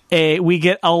canyon, we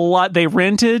get a lot. They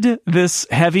rented this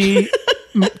heavy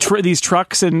these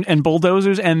trucks and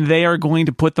bulldozers, and they are going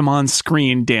to put them on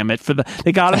screen. Damn it!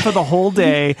 They got them for the whole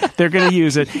day. They're going to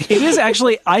use it. It is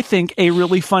actually, I think, a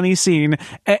really funny scene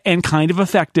and kind of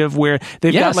effective, where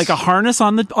they've got like a harness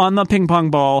on the ping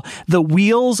pong ball. The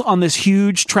wheels on this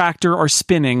huge tractor are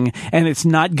spinning, and it's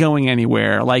not going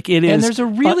anywhere. Like it is, and there's a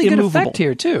really good immovable effect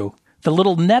here too. The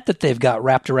little net that they've got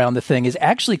wrapped around the thing is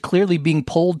actually clearly being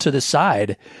pulled to the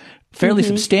side fairly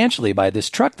substantially by this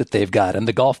truck that they've got, and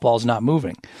the golf ball's not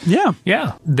moving. Yeah.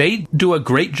 They do a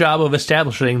great job of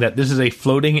establishing that this is a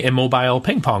floating immobile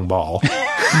ping pong ball.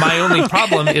 My only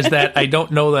problem is that I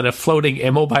don't know that a floating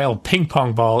immobile ping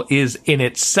pong ball is in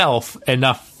itself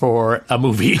enough for a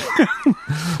movie.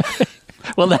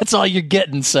 Well, that's all you're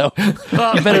getting, so you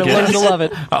better learn to love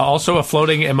it. Also a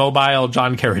floating immobile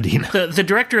John Carradine. The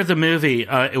director of the movie,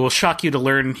 it will shock you to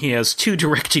learn he has 2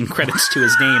 directing credits to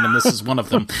his name, and this is one of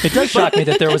them. It does shock me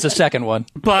that there was a second one.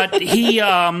 But he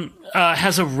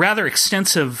has a rather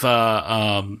extensive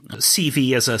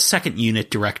CV as a second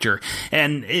unit director.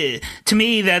 And to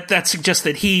me, that suggests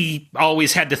that he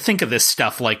always had to think of this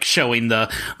stuff, like showing the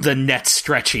net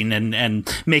stretching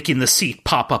and making the seat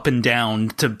pop up and down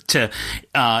to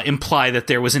imply that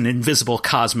there was an invisible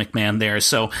Cosmic Man there.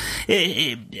 So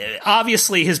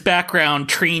obviously his background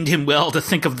trained him well to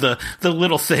think of the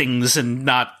little things and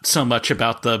not so much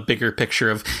about the bigger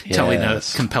picture of telling a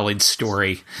compelling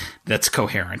story that's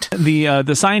coherent.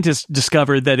 The scientists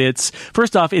discovered that it's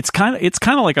kind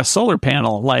of like a solar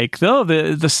panel. Like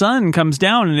the sun comes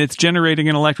down and it's generating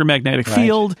an electromagnetic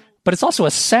field. But it's also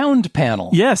a sound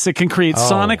panel. Yes, it can create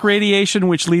sonic radiation,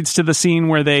 which leads to the scene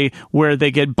where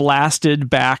they get blasted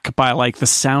back by like the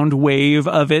sound wave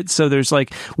of it. So there's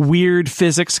like weird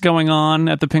physics going on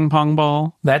at the ping pong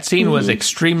ball. That scene was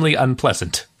extremely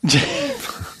unpleasant.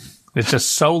 It's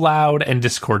just so loud and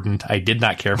discordant. I did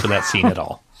not care for that scene at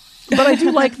all. But I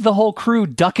do like the whole crew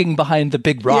ducking behind the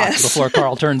big rock before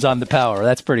Carl turns on the power.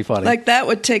 That's pretty funny. Like that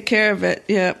would take care of it.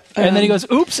 Yeah. And then he goes,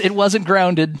 "Oops, it wasn't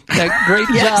grounded." Great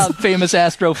job, famous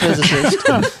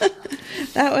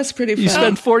astrophysicist. That was pretty fun. You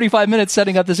spent 45 minutes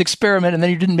setting up this experiment, and then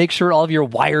you didn't make sure all of your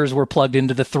wires were plugged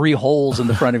into the 3 holes in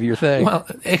the front of your thing. Well,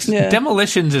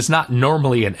 demolitions is not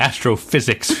normally an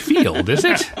astrophysics field, is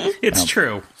it? It's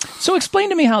true. So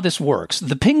explain to me how this works.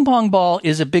 The ping pong ball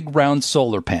is a big round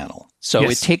solar panel. So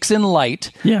it takes in light,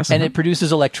 and it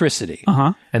produces electricity.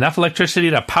 Enough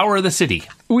electricity to power the city.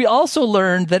 We also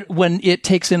learned that when it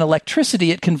takes in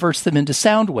electricity, it converts them into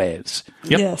sound waves.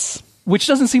 Yep. Yes. Which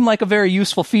doesn't seem like a very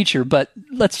useful feature, but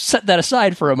let's set that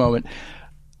aside for a moment.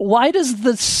 Why does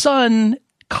the sun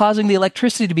causing the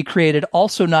electricity to be created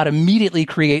also not immediately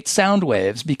create sound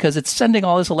waves, because it's sending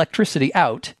all this electricity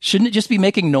out? Shouldn't it just be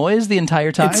making noise the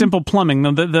entire time? It's simple plumbing.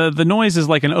 The noise is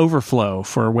like an overflow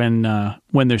for when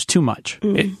there's too much.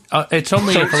 It's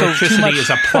only if electricity is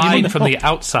applied from the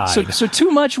outside. So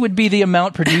too much would be the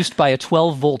amount produced by a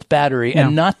 12-volt battery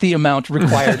and not the amount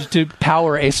required to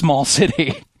power a small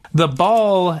city. The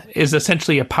ball is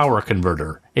essentially a power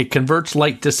converter. It converts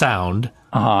light to sound.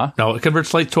 No, it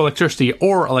converts light to electricity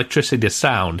or electricity to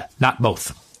sound, not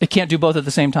both. It can't do both at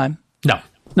the same time? No.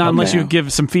 Not unless you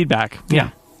give some feedback.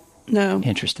 Yeah. No.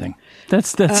 Interesting.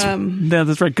 That's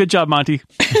right. Good job, Monty.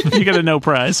 You get a no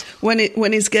prize.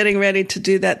 When he's getting ready to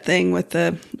do that thing with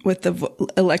the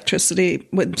electricity,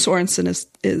 when Sorensen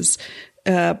is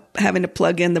having to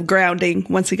plug in the grounding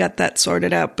once he got that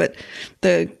sorted out, but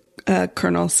the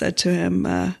colonel said to him,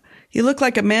 "You look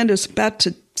like a man who's about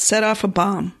to set off a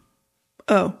bomb."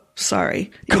 Oh,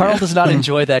 sorry. Carl does not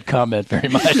enjoy that comment very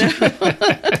much. But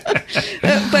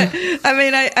I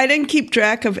mean, I didn't keep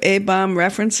track of A-bomb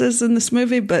references in this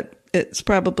movie, but it's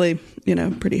probably,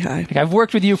 pretty high. I've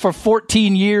worked with you for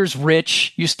 14 years,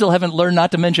 Rich. You still haven't learned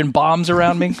not to mention bombs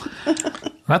around me?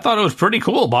 I thought it was pretty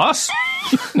cool, boss.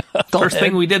 First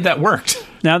thing we did that worked.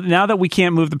 Now that we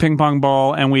can't move the ping pong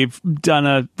ball and we've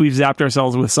zapped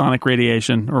ourselves with sonic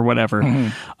radiation or whatever,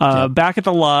 back at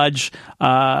the lodge,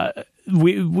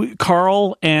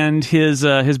 Carl and his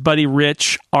buddy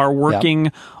Rich are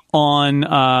working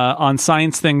on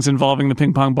science things involving the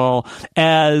ping pong ball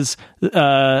as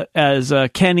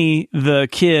Kenny, the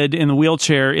kid in the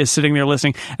wheelchair, is sitting there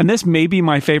listening. And this may be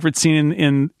my favorite scene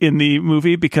in the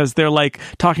movie, because they're like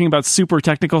talking about super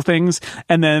technical things,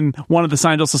 and then one of the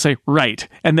scientists will say right,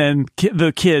 and then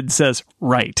the kid says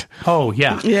right. Oh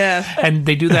yeah. Yeah. And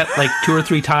they do that like 2 or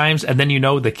 3 times, and then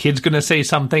the kid's going to say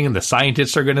something and the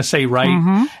scientists are going to say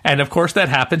right. And of course that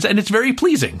happens, and it's very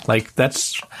pleasing. Like,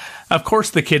 of course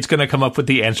the kid's going to come up with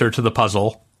the answer to the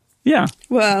puzzle. Yeah.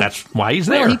 Well, That's why he's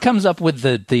there. Well, he comes up with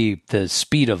the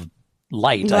speed of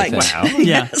light, I think. Wow.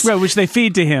 Yeah, right, which they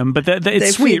feed to him, but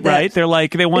it's sweet, right? They're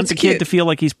like, they want the kid to feel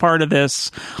like he's part of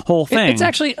this whole thing. It's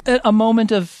actually a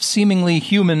moment of seemingly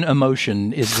human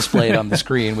emotion is displayed on the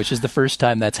screen, which is the first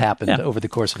time that's happened over the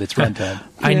course of its runtime.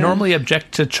 I normally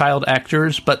object to child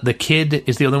actors, but the kid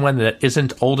is the only one that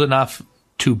isn't old enough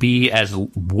to be as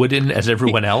wooden as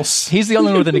everyone else. He's the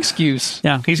only one with an excuse.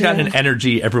 Yeah. He's got an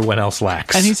energy everyone else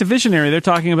lacks. And he's a visionary. They're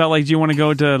talking about, like, do you want to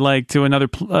go to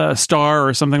another star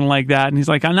or something like that? And he's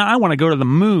like, no, I want to go to the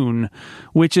moon,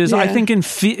 which is, I think, in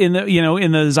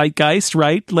the zeitgeist,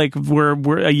 right? Like,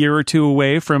 we're a year or two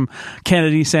away from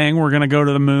Kennedy saying we're going to go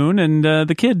to the moon, and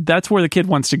the kid, that's where the kid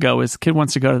wants to go. Is the kid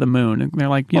wants to go to the moon? And they're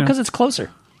like, because it's closer.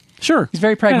 Sure, he's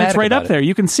very pragmatic. And it's right about up there.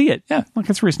 You can see it. Yeah, like,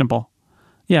 it's reasonable.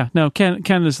 Yeah, no, Ken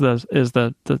is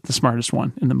the smartest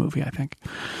one in the movie, I think.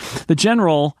 The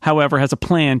general, however, has a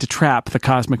plan to trap the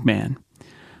Cosmic Man.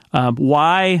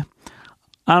 Why?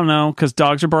 I don't know, because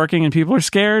dogs are barking and people are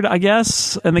scared, I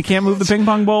guess, and they can't move the ping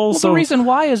pong bowl. Well, so the reason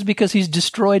why is because he's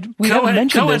destroyed. We haven't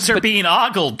mentioned this, are being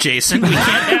ogled, Jason. We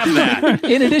can't have that.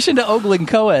 In addition to ogling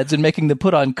co-eds and making them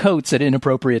put on coats at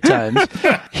inappropriate times,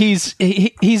 he's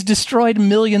destroyed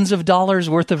millions of dollars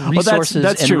worth of resources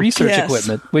that's and true. research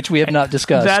equipment, which we have not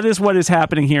discussed. That is what is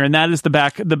happening here, and that is the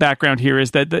background here,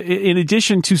 is that in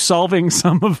addition to solving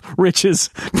some of Rich's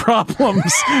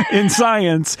problems in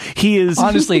science, he is...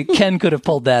 Honestly, Ken could have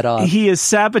pulled that off. He is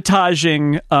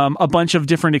sabotaging a bunch of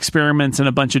different experiments in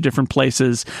a bunch of different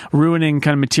places, ruining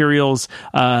kind of materials,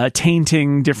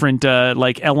 tainting different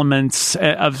elements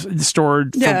of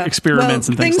stored from experiments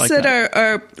and things like that. Things that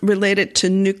are related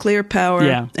to nuclear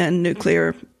power and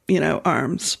nuclear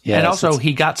arms. Yes, and also,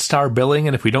 he got star billing,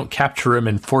 and if we don't capture him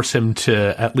and force him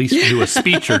to at least do a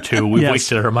speech or two, we've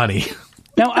wasted our money.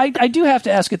 Now, I do have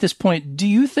to ask at this point, do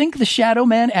you think the Shadow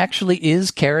Man actually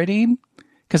is Carradine?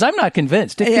 Because I'm not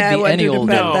convinced. It could be any old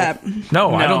that.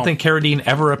 No, I don't think Carradine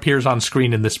ever appears on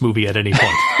screen in this movie at any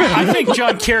point. I think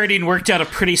John Carradine worked out a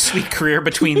pretty sweet career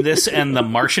between this and the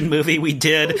Martian movie we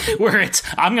did, where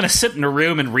I'm going to sit in a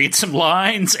room and read some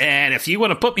lines, and if you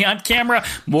want to put me on camera,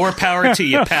 more power to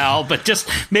you, pal. But just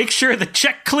make sure the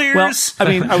check clears. Well, I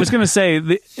mean, I was going to say,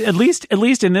 at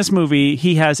least in this movie,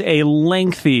 he has a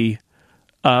lengthy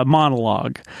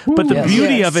monologue, but the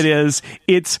beauty of it is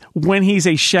it's when he's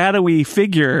a shadowy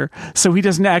figure, so he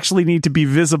doesn't actually need to be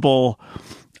visible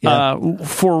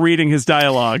for reading his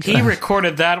dialogue. He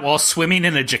recorded that while swimming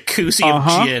in a jacuzzi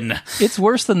of gin. It's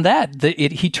worse than that.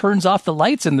 He turns off the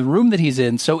lights in the room that he's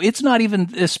in, so it's not even,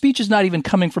 the speech is not even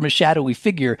coming from a shadowy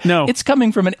figure. No. It's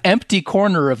coming from an empty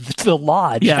corner of the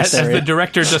lodge. Yes, as the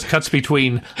director just cuts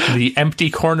between the empty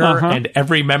corner and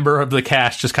every member of the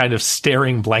cast just kind of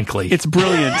staring blankly. It's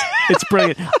brilliant. It's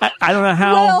brilliant. I don't know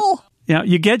how... Well...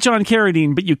 You get John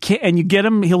Carradine, but you can't, and you get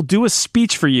him. He'll do a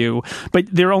speech for you, but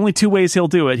there are only 2 ways he'll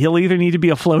do it. He'll either need to be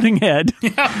a floating head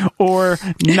or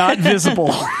not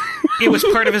visible. It was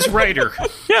part of his writer.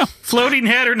 Yeah, floating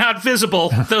head or not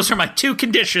visible. Those are my 2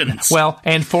 conditions. Well,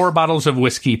 and 4 bottles of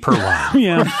whiskey per line.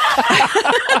 Yeah,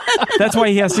 that's why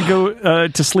he has to go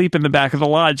to sleep in the back of the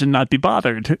lodge and not be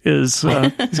bothered. He's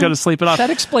got to sleep it off. That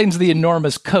explains the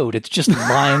enormous coat. It's just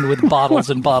lined with bottles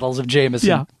and bottles of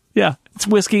Jameson. Yeah, it's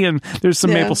whiskey and there's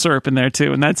some maple syrup in there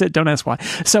too, and that's it. Don't ask why.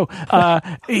 So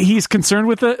he's concerned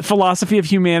with the philosophy of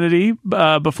humanity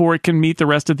before it can meet the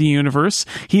rest of the universe.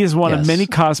 He is one of many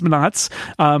cosmonauts.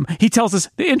 He tells us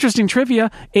the interesting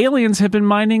trivia: aliens have been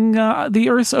mining the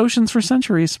Earth's oceans for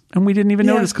centuries, and we didn't even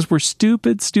notice because we're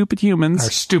stupid humans.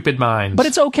 Our stupid minds. But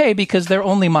it's okay because they're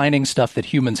only mining stuff that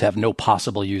humans have no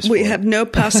possible use for. We have no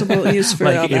possible use for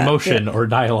like emotion or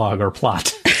dialogue or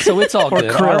plot. So it's all good.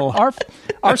 Krill.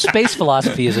 Our space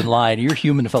philosophy is in line. Your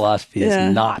human philosophy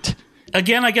is not.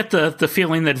 Again, I get the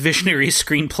feeling that visionary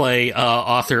screenplay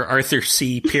author Arthur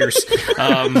C. Pierce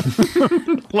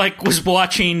was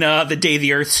watching The Day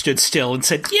the Earth Stood Still and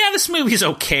said, yeah, this movie's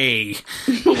okay,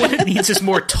 but what it needs is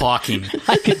more talking.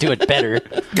 I could do it better.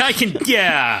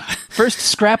 First,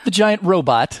 scrap the giant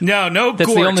robot. No, That's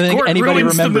Gort. the only thing Gort anybody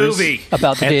ruins remembers the movie.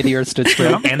 about the day the Earth stood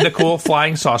still. And the cool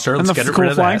flying saucer. Let's get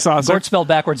rid of that. Gort spelled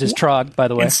backwards is Trog, by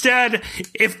the way. Instead,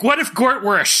 what if Gort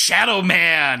were a shadow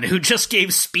man who just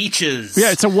gave speeches?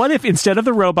 Yeah, so what if instead of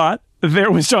the robot,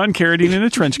 there was John Carradine in a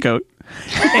trench coat,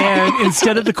 and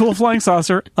instead of the cool flying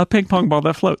saucer, a ping pong ball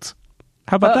that floats?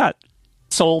 How about that?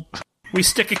 Sold. We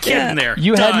stick a kid in there.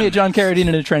 You Done. had me at John Carradine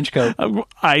in a trench coat.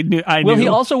 I knew. Will he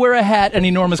also wear a hat and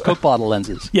enormous Coke bottle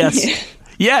lenses? Yes.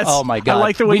 Yes. Oh, my God. I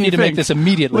like the way we need to make this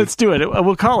immediately. Let's do it.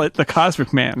 We'll call it the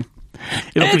Cosmic Man.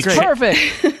 It'll be great.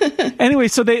 Perfect. Anyway,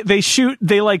 so they shoot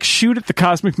at the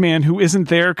Cosmic Man who isn't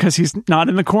there because he's not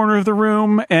in the corner of the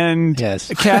room, and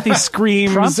Kathy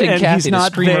screams Prompting and Kathy he's to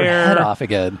not scream there. her head off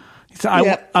again. So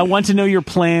I want to know your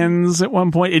plans at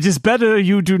one point. It is better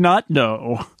you do not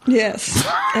know. Yes.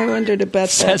 I wondered about that.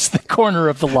 Says the corner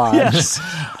of the lodge. Yes.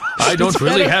 I don't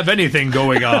really have anything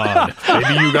going on.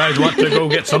 Maybe you guys want to go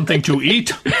get something to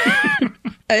eat?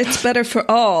 It's better for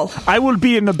all. I will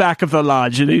be in the back of the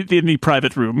lodge in the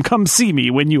private room. Come see me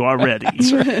when you are ready.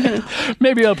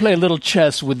 Maybe I'll play a little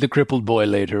chess with the crippled boy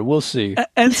later. We'll see.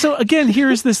 And so again,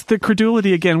 here's the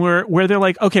credulity again, where they're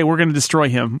like, okay, we're going to destroy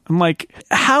him. I'm like,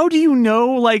 how do you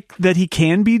know like that he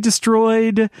can be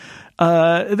destroyed?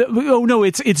 Oh no,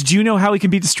 it's do you know how he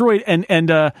can be destroyed? And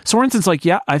Sorensen's like,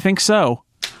 yeah, I think so.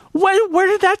 Where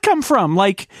did that come from?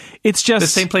 Like, it's just the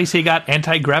same place he got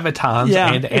anti-gravitons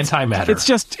and antimatter.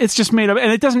 It's just made up, and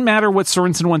it doesn't matter what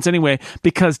Sorensen wants anyway,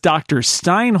 because Dr.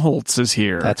 Steinholtz is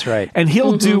here. That's right, and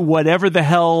he'll do whatever the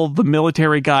hell the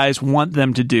military guys want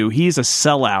them to do. He's a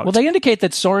sellout. Well, they indicate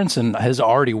that Sorensen has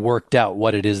already worked out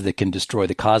what it is that can destroy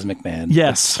the Cosmic Man.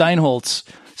 Yes, but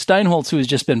Steinholtz, who has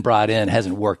just been brought in,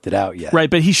 hasn't worked it out yet. Right,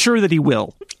 but he's sure that he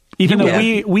will. Even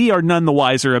though we are none the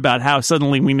wiser about how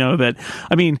suddenly we know that,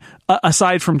 I mean,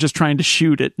 aside from just trying to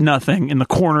shoot at nothing in the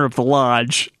corner of the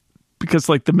lodge, because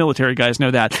like the military guys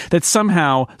know that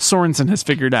somehow Sorensen has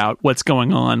figured out what's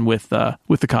going on with the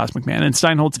Cosmic Man. And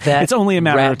Steinholtz, it's only a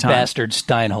matter of time. Bastard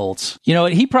Steinholtz. You know,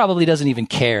 he probably doesn't even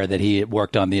care that he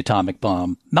worked on the atomic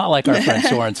bomb. Not like our friend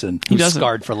Sorensen, who's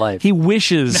scarred for life. He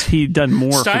wishes he'd done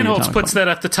more. Steinholtz puts that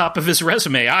at the top of his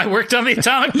resume. I worked on the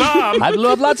atomic bomb. I blew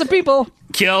up lots of people.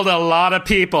 Killed a lot of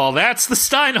people. That's the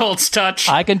Steinholtz touch.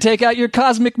 I can take out your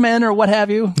Cosmic Men or what have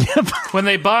you. When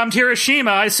they bombed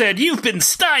Hiroshima, I said, "You've been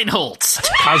Steinholtz."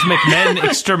 Cosmic Men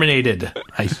exterminated.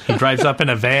 He drives up in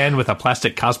a van with a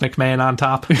plastic Cosmic Man on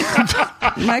top.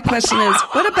 My question is,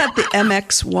 what about the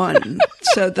MX-1?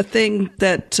 So the thing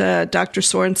that Dr.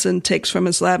 Sorensen takes from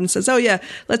his lab and says, oh yeah,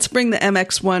 let's bring the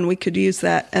MX-1. We could use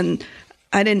that. And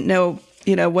I didn't know,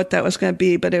 what that was going to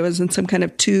be, but it was in some kind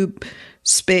of tube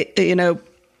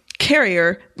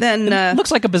carrier. Then it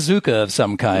looks like a bazooka of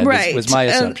some kind. Right. Was my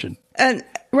assumption. And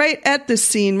right at this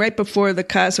scene, right before the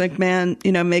Cosmic Man,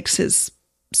 makes his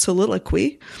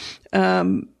soliloquy,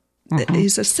 he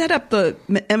says, set up the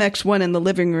MX-1 in the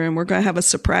living room. We're going to have a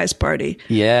surprise party.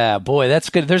 Yeah, boy, that's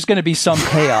good. There's going to be some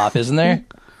payoff, isn't there?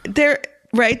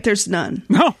 There's none.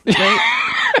 No. Right?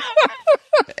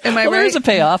 Am I right? There's a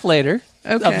payoff later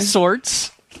of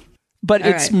sorts, but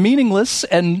it's meaningless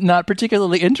and not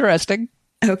particularly interesting.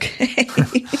 Okay.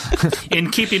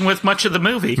 In keeping with much of the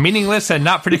movie. Meaningless and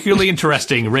not particularly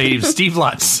interesting, raves Steve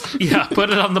Lutz. Yeah, put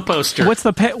it on the poster.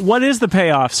 What is the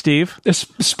payoff, Steve?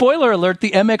 Spoiler alert, the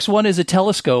MX-1 is a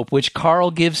telescope, which Carl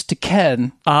gives to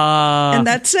Ken. And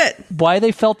that's it. Why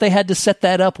they felt they had to set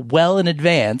that up well in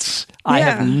advance, I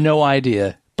have no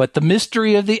idea. But the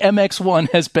mystery of the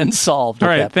MX-1 has been solved. All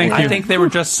right, thank you. I think they were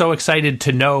just so excited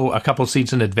to know a couple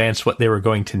scenes in advance what they were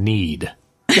going to need.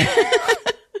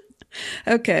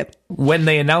 Okay. When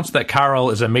they announced that Carl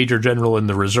is a major general in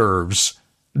the reserves,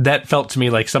 that felt to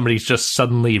me like somebody's just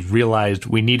suddenly realized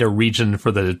we need a region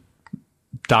for the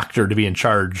doctor to be in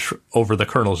charge over the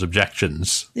colonel's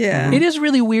objections. Yeah. It is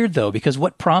really weird, though, because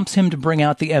what prompts him to bring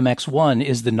out the MX-1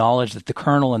 is the knowledge that the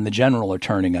colonel and the general are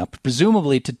turning up,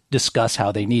 presumably to discuss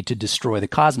how they need to destroy the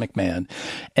Cosmic Man.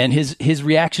 And his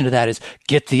reaction to that is,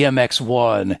 get the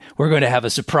MX-1. We're going to have a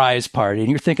surprise party. And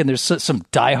you're thinking there's some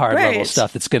diehard level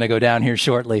stuff that's going to go down here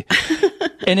shortly.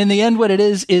 And in the end, what it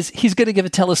is he's going to give a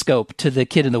telescope to the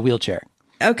kid in the wheelchair.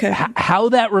 Okay. How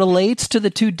that relates to the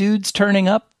two dudes turning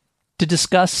up to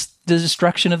discuss the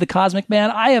destruction of the Cosmic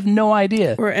Man, I have no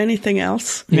idea. Or anything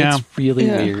else. It's really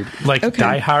weird. Like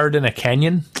Die Hard in a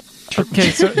canyon?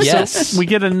 Okay, so yes, we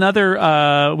get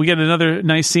another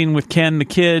nice scene with Ken the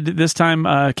kid. This time,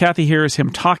 Kathy hears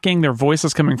him talking. Their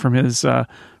voices coming from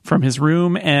his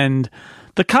room, and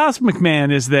the Cosmic Man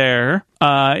is there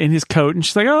in his coat, and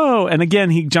she's like, "Oh!" And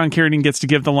again, John Carradine gets to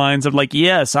give the lines of like,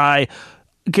 "Yes, I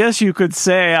guess you could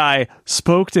say I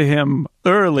spoke to him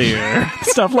earlier.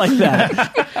 Stuff like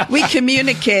that. We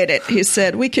communicated, he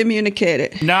said. We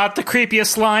communicated. Not the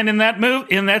creepiest line in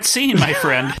that scene, my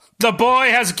friend. The boy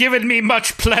has given me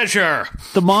much pleasure.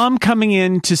 The mom coming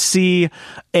in to see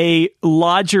a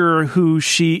lodger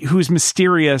who's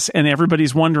mysterious and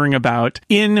everybody's wondering about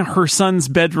in her son's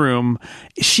bedroom.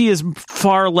 She is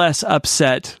far less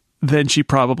upset than she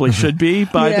probably should be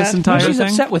by this entire thing. She's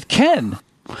upset with Ken.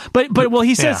 But well,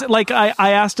 he says, like,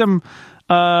 I asked him,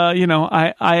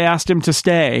 I asked him to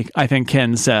stay, I think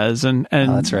Ken says, and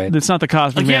that's right. It's not the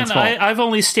Cosmic Man's fault. I've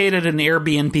only stayed at an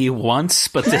Airbnb once,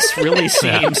 but this really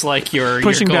seems like you're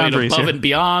Pushing going boundaries, above and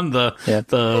beyond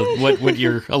what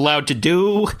you're allowed to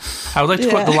do. I would like to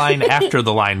put the line after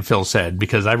the line Phil said,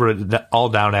 because I wrote it all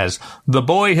down as, the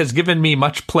boy has given me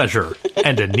much pleasure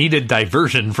and a needed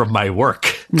diversion from my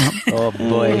work. Oh,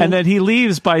 boy. And then he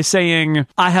leaves by saying,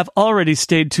 I have already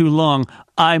stayed too long.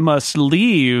 I must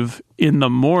leave in the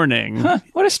morning. Huh,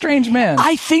 what a strange man.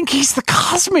 I think he's the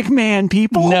Cosmic Man,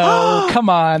 people. No, come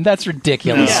on. That's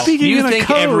ridiculous. He's speaking You in think a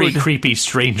code. every creepy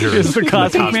stranger is the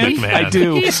Cosmic Man? I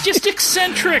do. He's just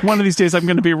eccentric. One of these days I'm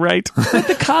going to be right. Did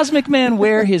the Cosmic Man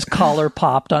wear his collar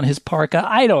popped on his parka?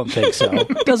 I don't think so.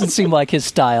 Doesn't seem like his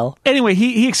style. Anyway,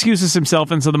 he excuses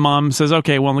himself, and so the mom says,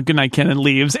 okay, well, good night, Ken, and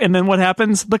leaves. And then what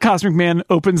happens? The Cosmic Man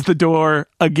opens the door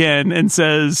again and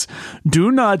says, do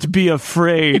not be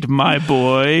afraid, my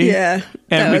boy. Yeah, And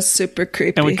that we- was super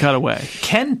creepy. And we cut away.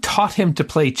 Ken taught him to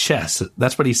play chess.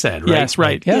 That's what he said, right? Yes,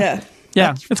 right. Yeah.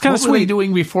 Yeah, it's kind of What were they sweet.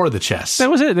 doing before the chess? That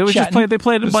was it. They was just Chatting. they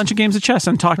played a bunch of games of chess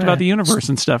and talked about the universe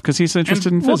and stuff because he's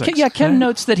interested in Well, physics. Ken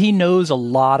notes that he knows a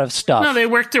lot of stuff. No, they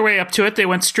worked their way up to it. They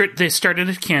started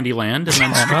at Candyland and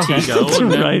then Stratego, That's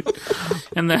and then, right.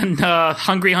 and then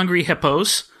Hungry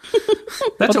Hippos.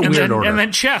 That's a and weird then, order. And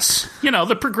then chess.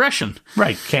 The progression.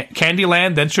 Right.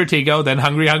 Candyland, then Stratego, then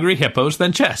Hungry Hippos,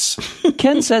 then chess.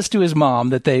 Ken says to his mom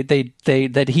that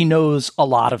that he knows a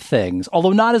lot of things,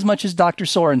 although not as much as Dr.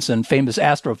 Sorensen, famous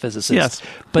astrophysicist. Yes.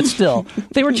 But still,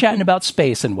 they were chatting about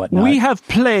space and whatnot. We have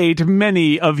played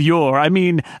many of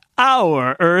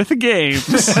our Earth games.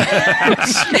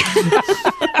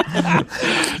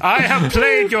 I have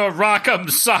played your Rock'em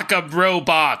Sock'em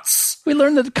robots. We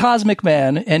learned that the Cosmic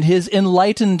Man and his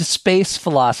enlightened space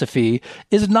philosophy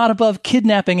is not above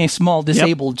kidnapping a small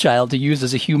disabled child to use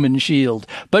as a human shield.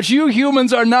 But you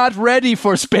humans are not ready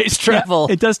for space travel.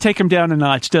 It does take him down a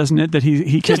notch, doesn't it? That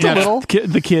he Just a kidnaps little.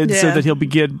 the kids so Yeah. that he'll be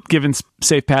given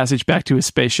safe passage back to his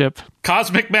spaceship.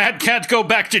 Cosmic Man can't go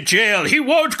back to jail. He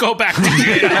won't go back to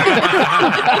jail.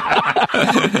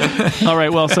 All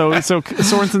right, well, so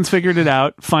Sorensen's figured it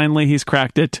out. Finally, he's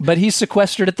cracked it. But he's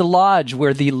sequestered at the lodge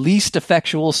where the least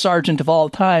effectual sergeant of all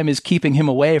time is keeping him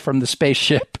away from the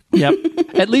spaceship. Yep.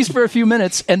 At least for a few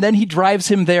minutes, and then he drives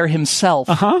him there himself.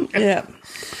 Yeah.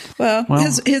 Well,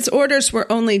 his orders were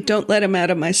only don't let him out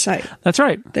of my sight. That's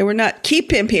right. They were not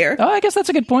keep him here, Oh, I guess that's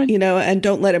a good point. and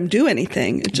don't let him do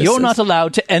anything. It just You're says- not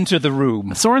allowed to enter the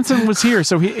room. Sorensen was here,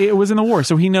 so it was in the war,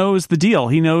 so he knows the deal.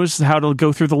 He knows how to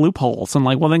go through the loopholes. And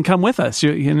well, then come with us.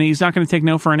 And he's not going to take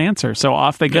no for an answer. So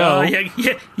off they go.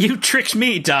 You tricked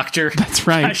me, Doctor. That's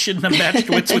right. I shouldn't have matched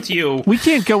wits with you. We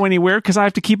can't go anywhere because I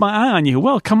have to keep my eye on you.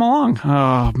 Well, come along.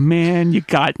 Oh, man, you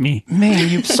got me. Man,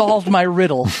 you've solved my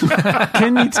riddle.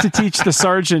 Ken needs to teach the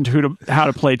sergeant how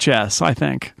to play chess, I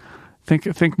think.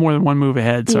 Think more than one move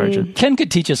ahead, Sergeant. Ken could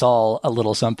teach us all a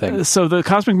little something. So the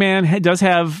Cosmic Man does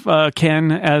have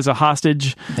Ken as a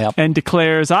hostage and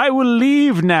declares, I will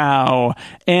leave now.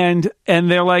 And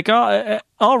they're like, oh,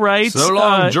 all right. So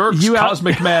long, jerks.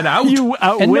 Cosmic Man out. You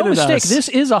outwitted And no mistake, us. this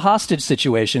is a hostage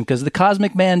situation because the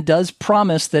Cosmic Man does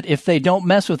promise that if they don't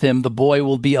mess with him, the boy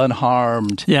will be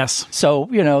unharmed. Yes. So,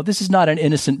 this is not an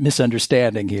innocent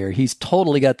misunderstanding here. He's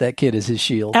totally got that kid as his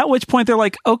shield. At which point they're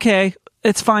like, okay,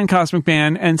 it's fine, Cosmic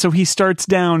Man. And so he starts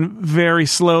down very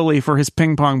slowly for his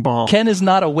ping pong ball. Ken is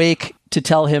not awake to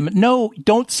tell him, no,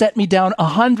 don't set me down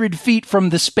 100 feet from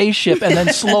the spaceship and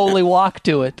then slowly walk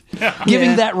to it.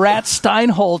 Giving that rat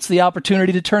Steinholtz the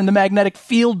opportunity to turn the magnetic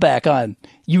field back on.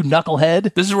 You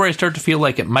knucklehead. This is where I start to feel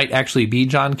like it might actually be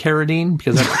John Carradine,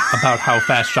 because that's about how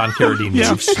fast John Carradine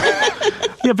moves.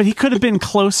 Yeah, but he could have been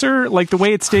closer. Like the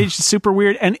way it's staged is super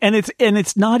weird, and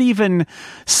it's not even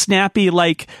snappy.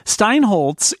 Like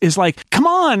Steinholtz is like, "Come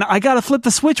on, I got to flip the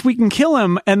switch. We can kill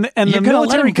him." And the You're gonna let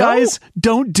military him go? guys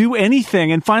don't do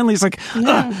anything. And finally, he's like,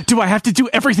 "Do I have to do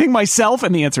everything myself?"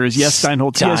 And the answer is yes,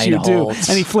 Steinholtz. Yes, you do. Steinholtz.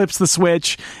 And he flips the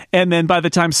switch, and then by the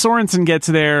time Sorensen gets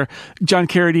there, John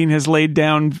Carradine has laid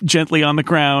down gently on the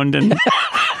ground, and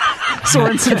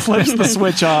Sorensen flips the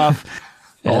switch off.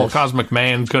 Old Cosmic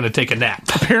Man's going to take a nap.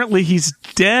 Apparently he's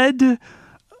dead.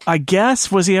 I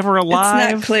guess. Was he ever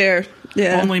alive? It's not clear.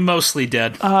 Yeah. Only mostly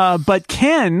dead. But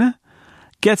Ken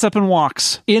gets up and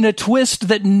walks. In a twist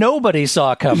that nobody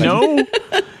saw coming. No.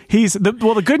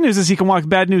 The good news is he can walk.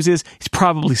 Bad news is he's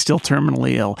probably still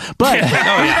terminally ill. But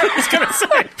I was going to say.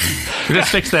 You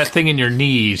just fix that thing in your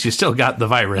knees. You still got the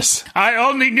virus. I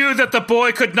only knew that the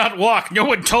boy could not walk. No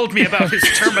one told me about his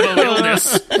terminal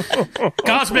illness.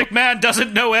 Cosmic Man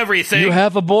doesn't know everything. You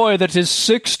have a boy that is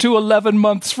 6 to 11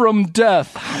 months from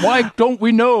death. Why don't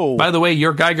we know? By the way,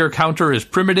 your Geiger counter is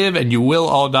primitive, and you will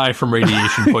all die from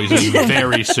radiation poisoning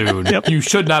very soon. Yep. You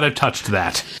should not have touched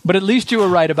that. But at least you were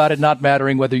right about it not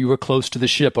mattering whether you were close to the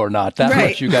ship or not. That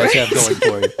much you guys have going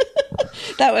for you.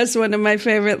 That was one of my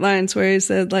favorite lines where he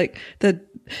said, like, is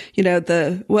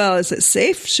it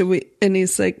safe? Should we? And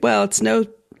he's like, well, it's no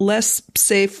less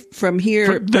safe from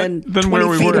here than 20 where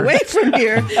we feet were. away from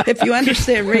here. If you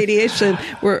understand radiation,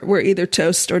 we're either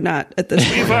toast or not at this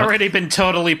point. We've already been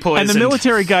totally poisoned. And the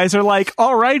military guys are like,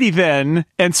 alrighty then.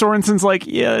 And Sorensen's like,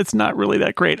 yeah, it's not really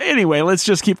that great. Anyway, let's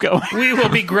just keep going. We will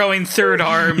be growing third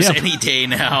arms any day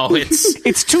now.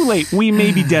 It's too late. We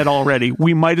may be dead already.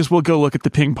 We might as well go look at the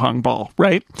ping pong ball,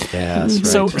 right? Yeah,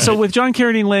 that's right. So with John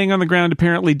Carradine laying on the ground,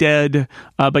 apparently dead,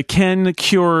 but Ken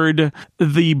cured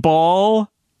the ball.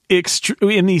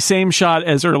 In the same shot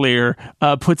as earlier,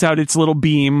 puts out its little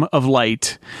beam of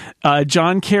light.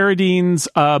 John Carradine's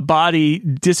body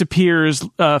disappears,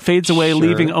 fades away,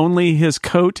 leaving only his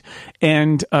coat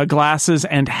and glasses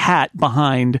and hat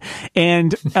behind.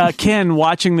 And Ken,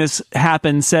 watching this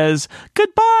happen, says,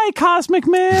 "Goodbye, Cosmic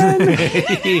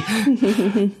Man."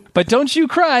 But don't you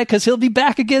cry, because he'll be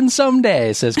back again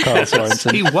someday, says Carl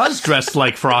Sorensen. He was dressed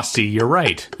like Frosty, you're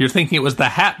right. You're thinking it was the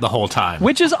hat the whole time.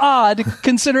 Which is odd,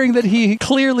 considering that he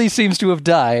clearly seems to have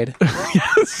died.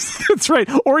 Yes, that's right.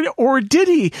 Or did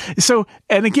he? So,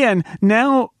 and again,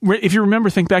 now, if you remember,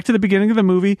 think back to the beginning of the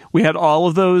movie. We had all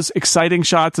of those exciting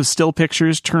shots of still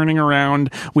pictures turning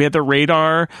around. We had the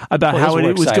radar about how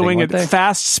it was going at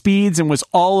fast speeds and was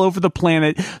all over the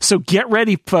planet. So get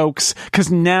ready, folks, because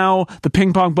now the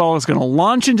ping pong ball is going to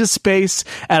launch into space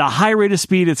at a high rate of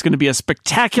speed. It's going to be a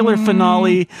spectacular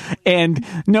finale. And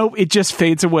nope, it just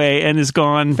fades away and is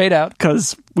gone. Fade out.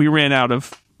 Because we ran out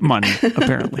of money,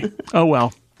 apparently. Oh,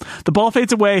 well. The ball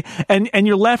fades away, and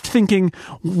you're left thinking,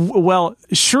 well,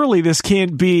 surely this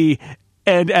can't be.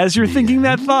 And as you're thinking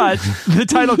that thought, the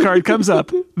title card comes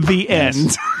up, The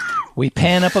End. We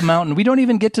pan up a mountain. We don't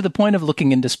even get to the point of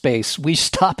looking into space. We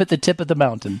stop at the tip of the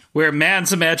mountain. Where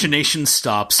man's imagination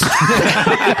stops.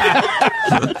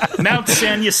 Mount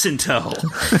San Jacinto.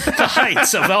 The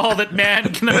heights of all that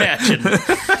man can imagine.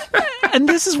 And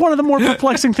this is one of the more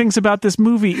perplexing things about this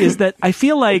movie is that I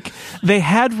feel like they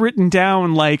had written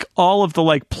down like all of the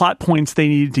like plot points they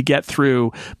needed to get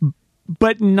through,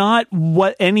 but not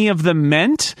what any of them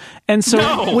meant. And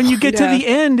so when you get to the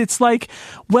end, it's like,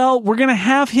 well, we're going to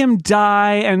have him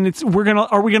die, and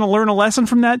are we going to learn a lesson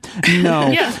from that? No.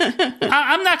 Yeah.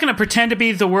 I'm not going to pretend to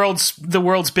be the world's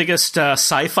biggest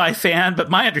sci-fi fan, but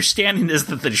my understanding is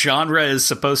that the genre is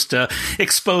supposed to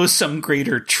expose some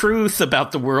greater truth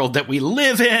about the world that we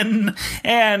live in,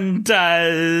 and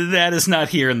that is not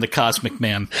here in The Cosmic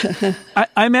Man.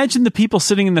 I imagine the people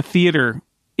sitting in the theater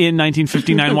in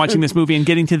 1959 watching this movie and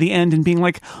getting to the end and being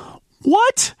like,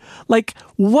 what? Like,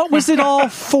 what was it all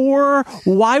for?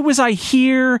 Why was I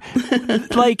here?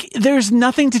 Like, there's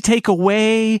nothing to take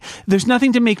away. There's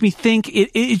nothing to make me think.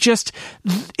 It just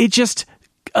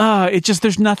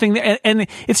there's nothing there. And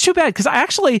it's too bad because I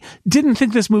actually didn't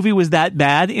think this movie was that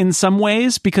bad in some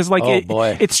ways because like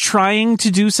it's trying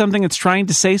to do something, it's trying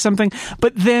to say something,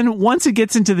 but then once it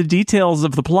gets into the details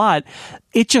of the plot,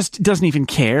 it just doesn't even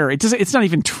care. It's not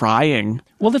even trying.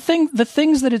 Well, the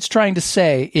things that it's trying to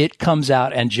say, it comes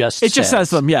out and just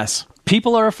says them, yes.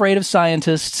 People are afraid of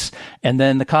scientists, and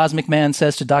then the Cosmic Man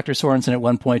says to Dr. Sorensen at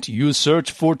one point, "You search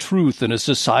for truth in a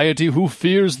society who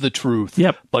fears the truth.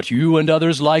 Yep. But you and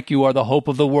others like you are the hope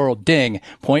of the world." Ding.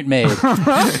 Point made.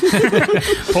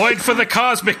 Point for the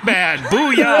Cosmic Man.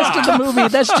 Booyah! The rest of the movie,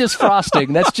 that's just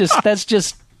frosting. That's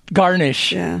just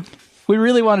garnish. Yeah. We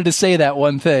really wanted to say that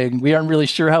one thing. We aren't really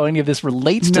sure how any of this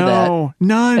relates to that. No,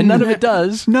 none. And none of it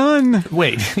does. None.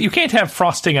 Wait, you can't have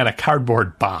frosting on a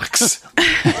cardboard box.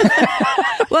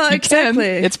 Well, exactly.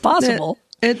 It's possible.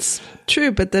 It's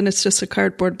true, but then it's just a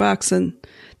cardboard box. And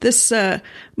this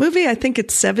movie, I think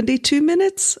it's 72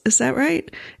 minutes. Is that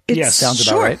right? It's yes, sounds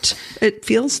short. About right. It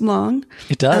feels long.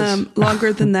 It does.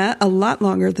 Longer than that, a lot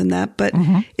longer than that. But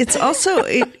it's also...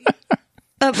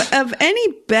 Of any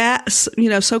bad,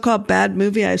 so-called bad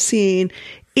movie I've seen,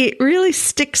 it really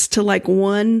sticks to like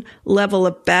one level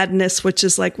of badness, which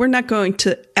is like, we're not going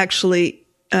to actually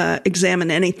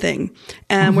examine anything,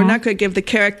 and we're not going to give the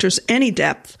characters any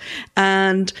depth,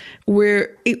 and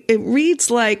it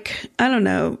reads like, I don't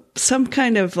know, some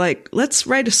kind of like, let's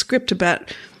write a script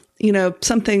about,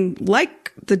 something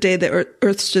like the day that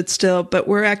Earth stood still, but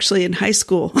we're actually in high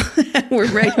school.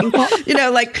 We're writing,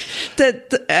 like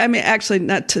I mean, actually,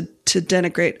 not to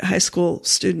denigrate high school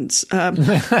students. Go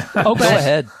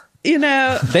ahead.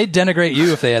 They'd denigrate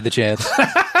you if they had the chance.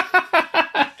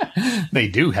 They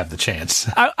do have the chance.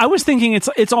 I was thinking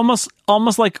it's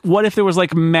almost like, what if there was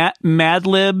like Mad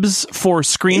Libs for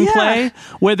screenplay,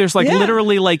 where there's like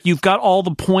literally like you've got all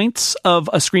the points of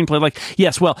a screenplay. Like,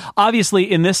 yes, well, obviously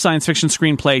in this science fiction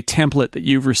screenplay template that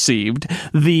you've received,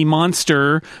 the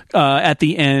monster at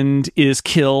the end is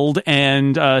killed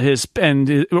and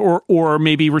or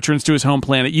maybe returns to his home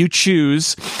planet. You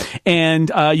choose, and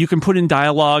you can put in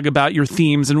dialogue about your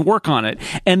themes and work on it.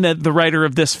 And the writer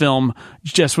of this film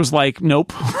just was like,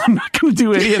 nope, I'm not going to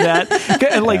do any of that.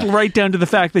 And like right down to the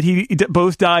fact that he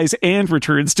both dies and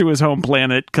returns to his home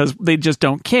planet, because they just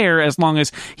don't care as long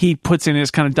as he puts in his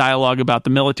kind of dialogue about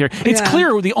the military. It's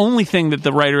clear the only thing that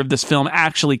the writer of this film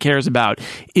actually cares about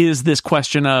is this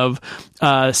question of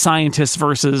scientists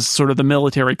versus sort of the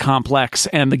military complex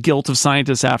and the guilt of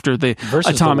scientists after the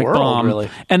atomic bomb. Really.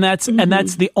 And that's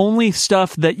the only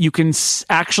stuff that you can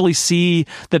actually see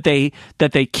that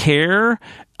they care.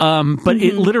 But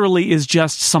it literally is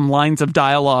just some lines of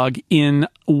dialogue in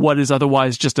what is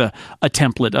otherwise just a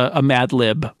template, a Mad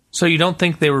Lib. So you don't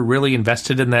think they were really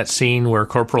invested in that scene where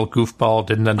Corporal Goofball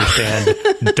didn't understand,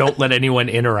 don't let anyone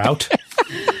in or out?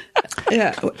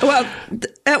 Yeah. Well,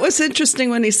 that was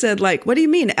interesting when he said, like, what do you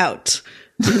mean out?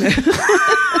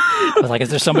 I was like, is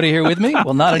there somebody here with me?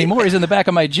 Well, not anymore. He's in the back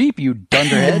of my Jeep, you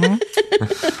dunderhead.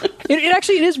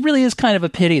 It really is kind of a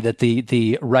pity that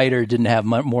the writer didn't have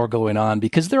more going on,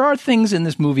 because there are things in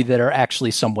this movie that are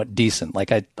actually somewhat decent.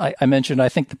 Like I mentioned, I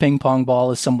think the ping pong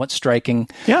ball is somewhat striking.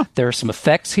 Yeah. There are some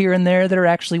effects here and there that are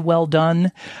actually well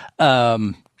done.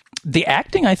 The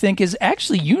acting, I think, is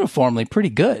actually uniformly pretty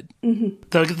good.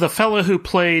 Mm-hmm. The fellow who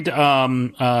played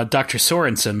Dr.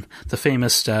 Sorensen, the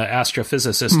famous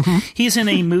astrophysicist, he's in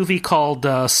a movie called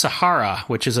Sahara,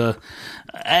 which is a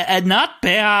not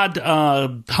bad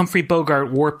Humphrey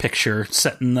Bogart war picture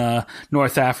set in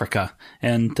North Africa.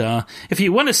 And if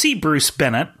you want to see Bruce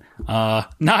Bennett,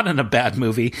 not in a bad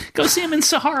movie, go see him in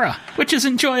Sahara, which is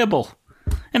enjoyable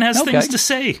and has things to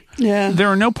say. Yeah, there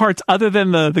are no parts other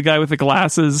than the guy with the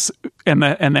glasses and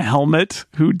the helmet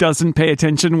who doesn't pay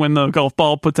attention when the golf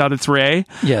ball puts out its ray.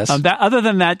 Yes. Other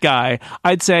than that guy,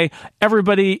 I'd say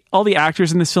everybody, all the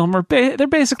actors in this film are they're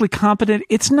basically competent.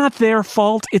 It's not their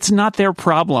fault. It's not their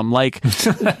problem. Like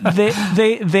there's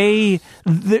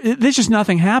just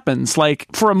nothing happens. Like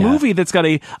for a movie that's got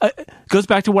goes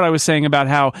back to what I was saying about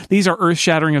how these are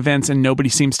earth-shattering events and nobody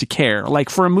seems to care. Like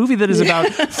for a movie that is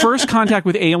about first contact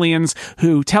with aliens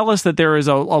who tell us that there is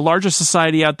a larger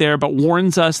society out there, but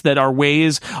warns us that our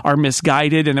ways are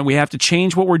misguided and that we have to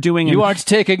change what we're doing. You aren't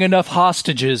taking enough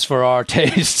hostages for our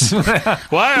tastes.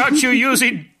 Why aren't you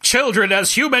using children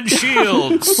as human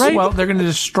shields? Right. Well, they're going to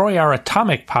destroy our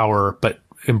atomic power, but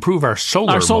improve our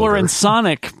solar and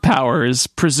sonic powers,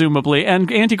 presumably,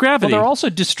 and anti-gravity. Well, they're also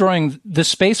destroying the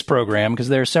space program, because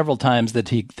there are several times that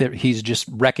he's just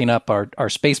wrecking up our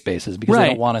space bases, because they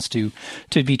don't want us to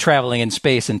be traveling in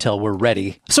space until we're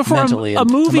ready. So for mentally a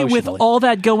movie with emotionally. all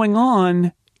that going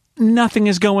on, nothing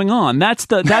is going on. That's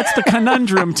the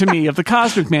conundrum to me of the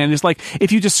Cosmic Man. Is like,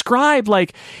 if you describe,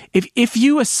 like, if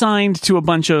you assigned to a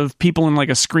bunch of people in like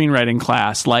a screenwriting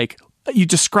class, like, you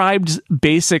described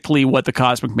basically what the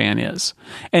Cosmic Man is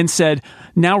and said,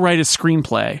 now write a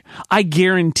screenplay. I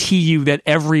guarantee you that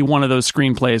every one of those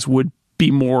screenplays would be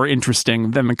more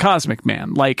interesting than the Cosmic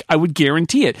Man. Like, I would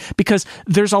guarantee it, because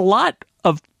there's a lot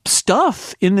of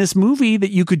stuff in this movie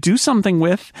that you could do something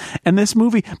with, and this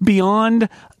movie, beyond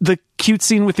the cute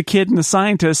scene with the kid and the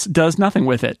scientist, does nothing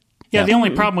with it. Yeah, the only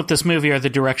problem with this movie are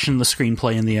the direction, the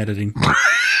screenplay, and the editing.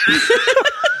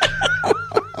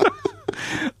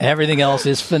 Everything else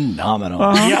is phenomenal.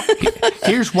 Yep.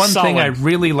 Here's one thing I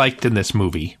really liked in this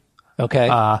movie. Okay.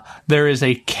 There is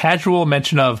a casual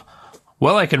mention of,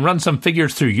 well, I can run some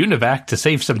figures through UNIVAC to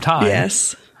save some time.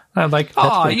 Yes. I'm like,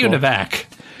 UNIVAC.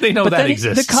 Cool. They know that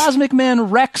exists. The Cosmic Man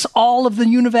wrecks all of the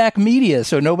UNIVAC media,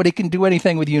 so nobody can do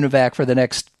anything with UNIVAC for the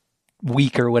next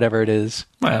week or whatever it is.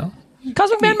 Well,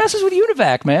 Cosmic Man messes with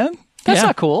UNIVAC, man. That's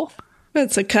not cool.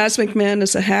 But the Cosmic Man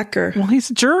is a hacker. Well, he's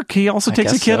a jerk. He also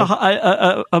takes a kid,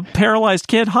 a paralyzed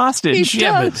kid, hostage.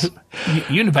 Yeah, but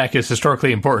UNIVAC is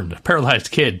historically important. A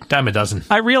paralyzed kid, dime a dozen.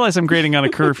 I realize I'm grading on a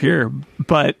curve here,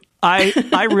 but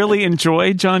I really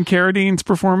enjoy John Carradine's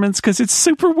performance because it's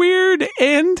super weird,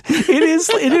 and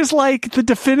it is like the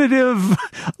definitive,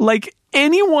 like,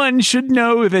 anyone should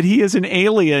know that he is an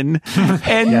alien,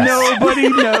 and nobody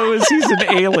knows he's an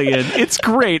alien. It's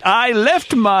great. I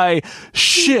left my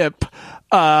ship,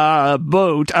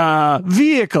 boat,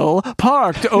 vehicle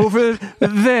parked over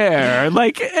there.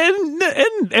 Like, and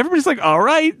everybody's like, all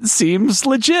right, seems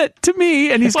legit to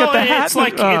me. And he's got the hat.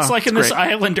 It's like in this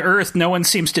island Earth, no one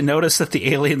seems to notice that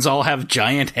the aliens all have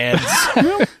giant heads.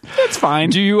 That's fine.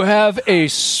 Do you have a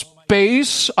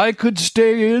space I could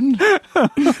stay in?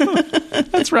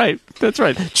 That's right.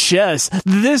 Chess.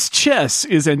 This chess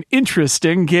is an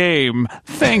interesting game.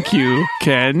 Thank you,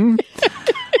 Ken.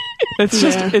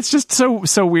 It's just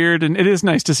so weird, and it is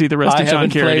nice to see the rest of John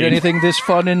Carradine. I haven't played anything this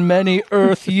fun in many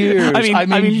Earth years. I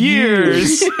mean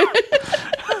years.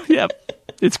 Yep.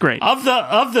 It's great. Of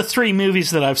the three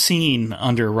movies that I've seen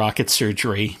under rocket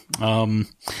surgery,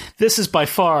 this is by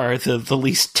far the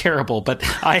least terrible. But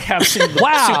I have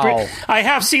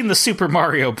seen the Super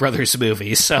Mario Brothers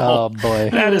movie, so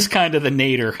that is kind of the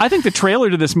nadir. I think the trailer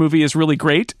to this movie is really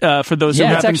great. For those who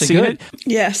haven't seen it,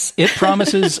 yes, it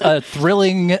promises a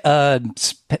thrilling,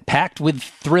 packed with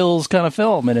thrills kind of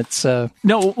film, and it's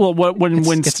no. Well,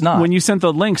 it's not. When you sent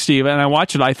the link, Steve, and I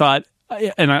watched it, I thought.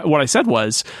 What I said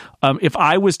was, if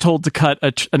I was told to cut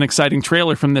an exciting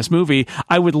trailer from this movie,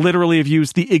 I would literally have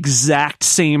used the exact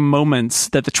same moments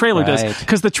that the trailer does,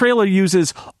 because the trailer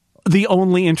uses the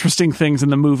only interesting things in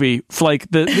the movie. Like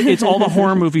it's all the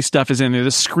horror movie stuff is in there: the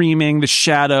screaming, the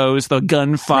shadows, the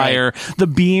gunfire, the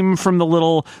beam from the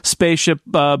little spaceship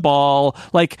ball.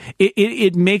 Like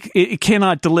it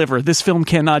cannot deliver. This film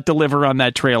cannot deliver on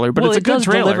that trailer, but it's a good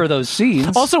trailer. Deliver those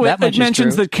scenes. Also, it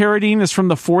mentions that Carradine is from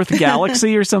the fourth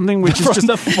galaxy or something, which is just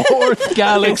the fourth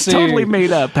galaxy. It's totally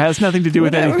made up. Has nothing to do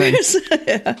with anything.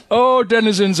 Oh,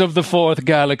 denizens of the fourth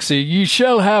galaxy, ye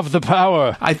shall have the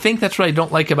power. I think that's what I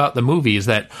don't like about the movie is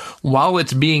that while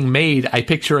it's being made, I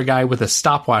picture a guy with a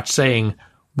stopwatch saying,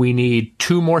 we need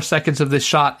 2 more seconds of this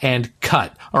shot and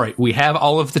cut. All right, we have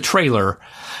all of the trailer.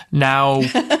 Now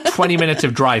 20 minutes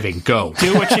of driving. Go.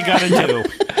 Do what you gotta do.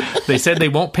 They said they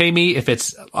won't pay me if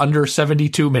it's under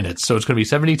 72 minutes. So it's going to be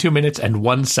 72 minutes and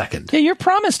 1 second. Yeah, you're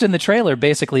promised in the trailer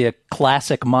basically a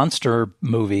classic monster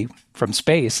movie from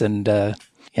space. And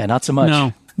not so much.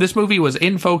 No. This movie was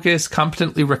in focus,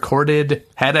 competently recorded,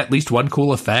 had at least one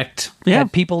cool effect. Yeah.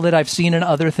 Had people that I've seen in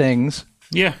other things.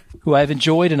 Yeah. Who I've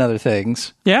enjoyed in other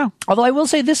things. Yeah. Although I will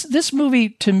say this movie,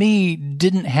 to me,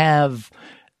 didn't have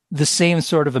the same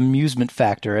sort of amusement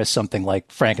factor as something like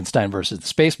Frankenstein versus the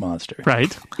Space Monster.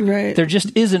 Right. There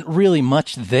just isn't really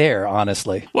much there,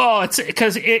 honestly. Well, it's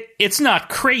because it's not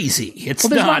crazy.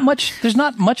 There's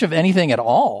not much of anything at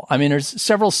all. I mean, there's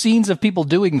several scenes of people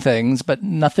doing things, but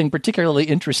nothing particularly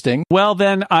interesting. Well,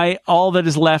 then all that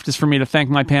is left is for me to thank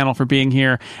my panel for being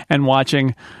here and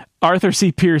watching Arthur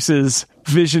C. Pierce's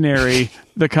visionary,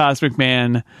 The Cosmic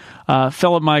Man.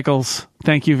 Philip Michaels,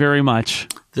 thank you very much.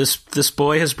 This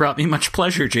boy has brought me much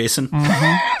pleasure, Jason.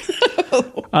 Mm-hmm.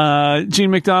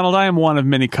 Gene McDonald, I am one of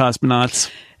many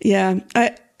cosmonauts. Yeah,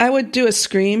 I would do a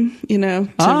scream, to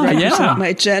represent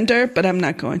my gender, but I'm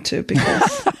not going to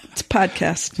because it's a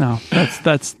podcast. No,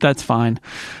 that's fine.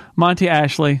 Monty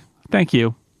Ashley, thank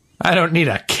you. I don't need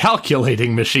a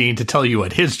calculating machine to tell you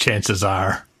what his chances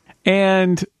are.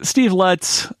 And Steve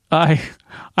Lutz, I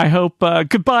hope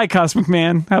goodbye, Cosmic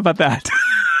Man. How about that?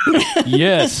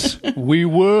 Yes, we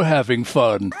were having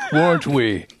fun, weren't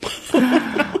we?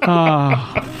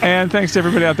 And thanks to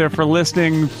everybody out there for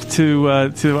listening to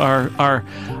our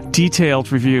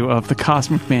detailed review of The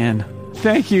Cosmic Man.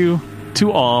 Thank you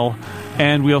to all,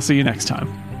 and we'll see you next time.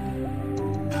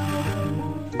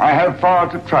 I have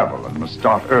far to travel and must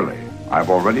start early.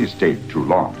 I've already stayed too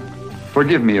long.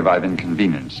 Forgive me if I've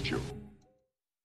inconvenienced you.